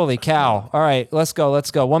games. Holy cow! All right, let's go.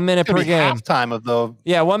 1 minute per game. Halftime of the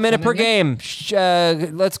 1 minute per game.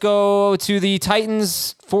 Let's go to the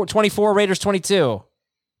Titans 24, Raiders 22.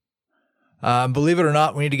 Believe it or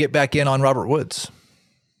not, we need to get back in on Robert Woods.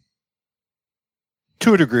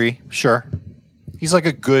 To a degree, sure. He's like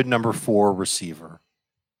a good number 4 receiver.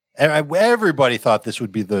 Everybody thought this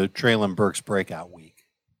would be the Treylon Burks breakout week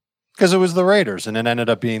because it was the Raiders, and it ended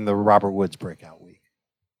up being the Robert Woods breakout week.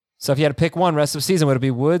 So if you had to pick one rest of the season, would it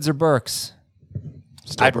be Woods or Burks?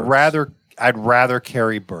 I'd rather I'd rather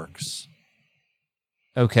carry Burks.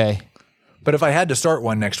 Okay. But if I had to start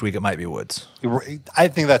one next week, it might be Woods. I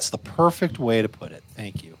think that's the perfect way to put it.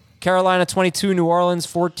 Thank you. Carolina 22, New Orleans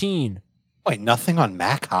 14. Wait, nothing on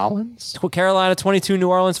Mac Hollins? Carolina 22, New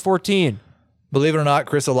Orleans 14. Believe it or not,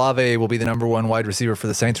 Chris Olave will be the number 1 wide receiver for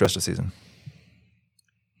the Saints rest of the season.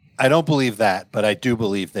 I don't believe that, but I do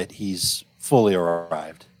believe that he's fully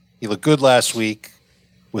arrived. He looked good last week,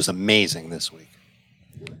 was amazing this week.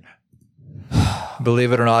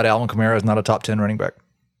 Believe it or not, Alvin Kamara is not a top 10 running back.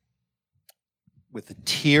 With a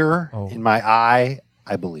tear in my eye,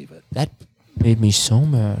 I believe it. That made me so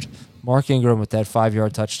mad. Mark Ingram with that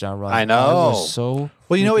 5-yard touchdown run. I know. I was so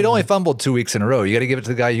Well, you know, he'd only fumbled 2 weeks in a row. You got to give it to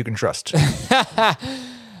the guy you can trust. Well,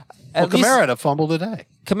 Kamara had a fumble today.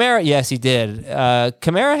 Kamara, yes, he did.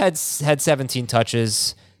 Kamara had 17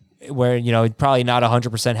 touches where, probably not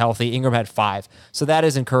 100% healthy. Ingram had 5. So that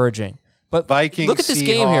is encouraging. But Vikings, look at this Seahawks,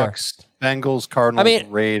 game here. Bengals, Cardinals,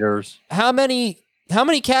 Raiders. How many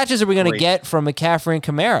catches are we going to get from McCaffrey and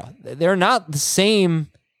Kamara? They're not the same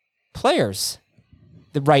players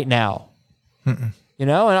right now. And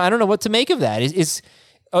I don't know what to make of that.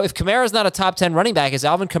 If Kamara's not a top 10 running back, is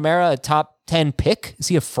Alvin Kamara a top 10 pick? Is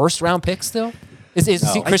he a first-round pick still? Is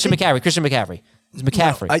Christian McCaffrey? Christian McCaffrey. Is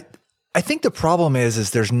McCaffrey. No, I think the problem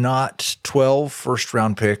is there's not 12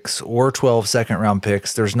 first-round picks or 12 second-round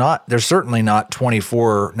picks. There's certainly not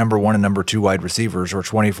 24 number 1 and number 2 wide receivers or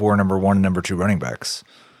 24 number 1 and number 2 running backs.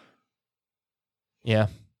 Yeah.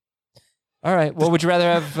 All right. Well, would you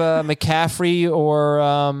rather have McCaffrey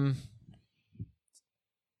or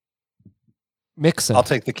Mixon? I'll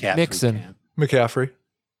take the cat. Mixon. McCaffrey.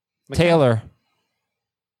 Taylor.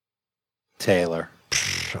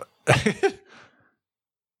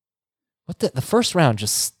 What the first round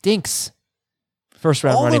just stinks. First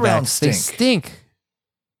round All running the rounds backs. They stink.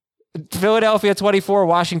 Philadelphia 24,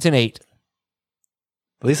 Washington 8.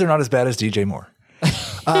 At least they're not as bad as DJ Moore.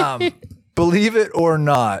 Believe it or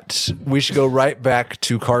not, we should go right back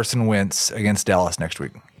to Carson Wentz against Dallas next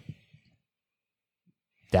week.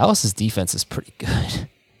 Dallas's defense is pretty good.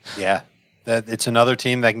 Yeah. It's another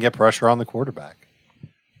team that can get pressure on the quarterback.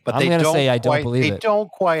 But I'm going to say I don't believe it. They don't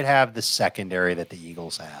quite have the secondary that the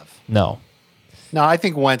Eagles have. No. No, I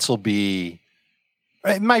think Wentz will be,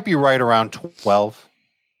 it might be right around 12.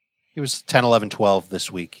 He was 10, 11, 12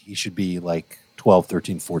 this week. He should be like 12,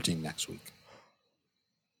 13, 14 next week.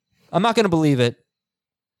 I'm not going to believe it.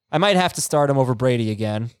 I might have to start him over Brady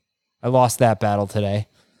again. I lost that battle today.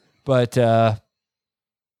 But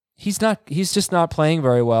he's just not playing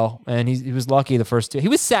very well, and he was lucky the first 2. He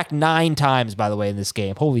was sacked 9 times, by the way, in this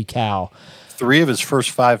game. Holy cow. 3 of his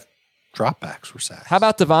first 5 dropbacks were sacks. How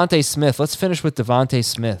about Devontae Smith? Let's finish with Devontae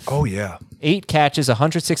Smith. Oh, yeah. 8 catches,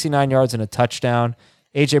 169 yards, and a touchdown.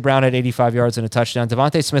 A.J. Brown had 85 yards and a touchdown.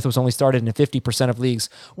 Devontae Smith was only started in 50% of leagues.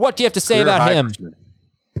 What do you have to say about him?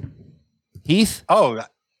 Heath? Oh,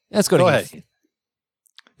 let's go to Heath. Ahead.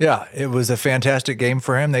 Yeah, it was a fantastic game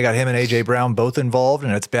for him. They got him and A.J. Brown both involved,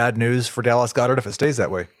 and it's bad news for Dallas Goedert if it stays that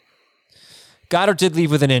way. Goddard did leave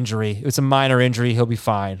with an injury. It was a minor injury. He'll be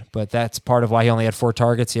fine. But that's part of why he only had 4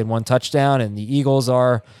 targets. He had 1 touchdown, and the Eagles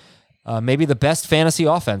are maybe the best fantasy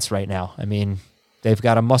offense right now. I mean, they've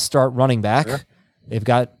got a must-start running back. Sure. They've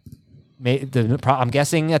got, I'm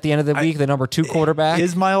guessing at the end of the week, the number 2 quarterback.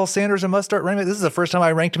 Is Miles Sanders a must-start running back? This is the first time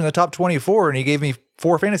I ranked him in the top 24, and he gave me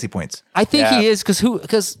 4 fantasy points. I think he is, because who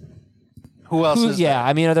else is there?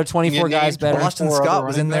 I mean, are there 24 guys better? Boston Scott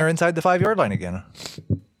was in there inside the 5-yard line again.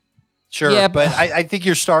 Sure, yeah, but I think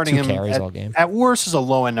you're starting him all game. At worst as a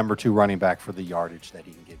low-end number 2 running back for the yardage that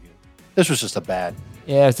he can give you. This was just a bad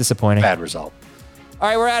it's disappointing. Bad result. All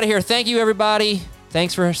right, we're out of here. Thank you, everybody.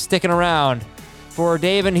 Thanks for sticking around. For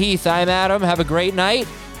Dave and Heath, I'm Adam. Have a great night.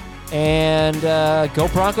 And go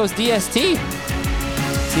Broncos DST.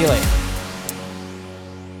 See you later.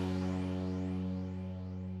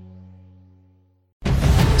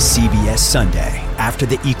 CBS Sunday, after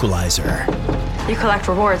The Equalizer. You collect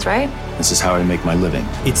rewards, right? This is how I make my living.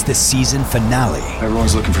 It's the season finale.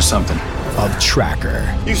 Everyone's looking for something. Of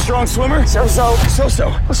Tracker. You strong swimmer? So-so.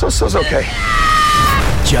 So-so's okay.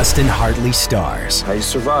 Justin Hartley stars. How you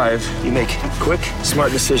survive, you make quick,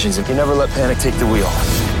 smart decisions, and you never let panic take the wheel.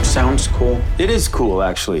 Sounds cool. It is cool,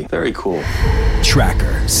 actually. Very cool.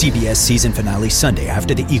 Tracker, CBS season finale Sunday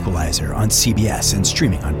after The Equalizer on CBS and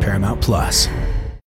streaming on Paramount+.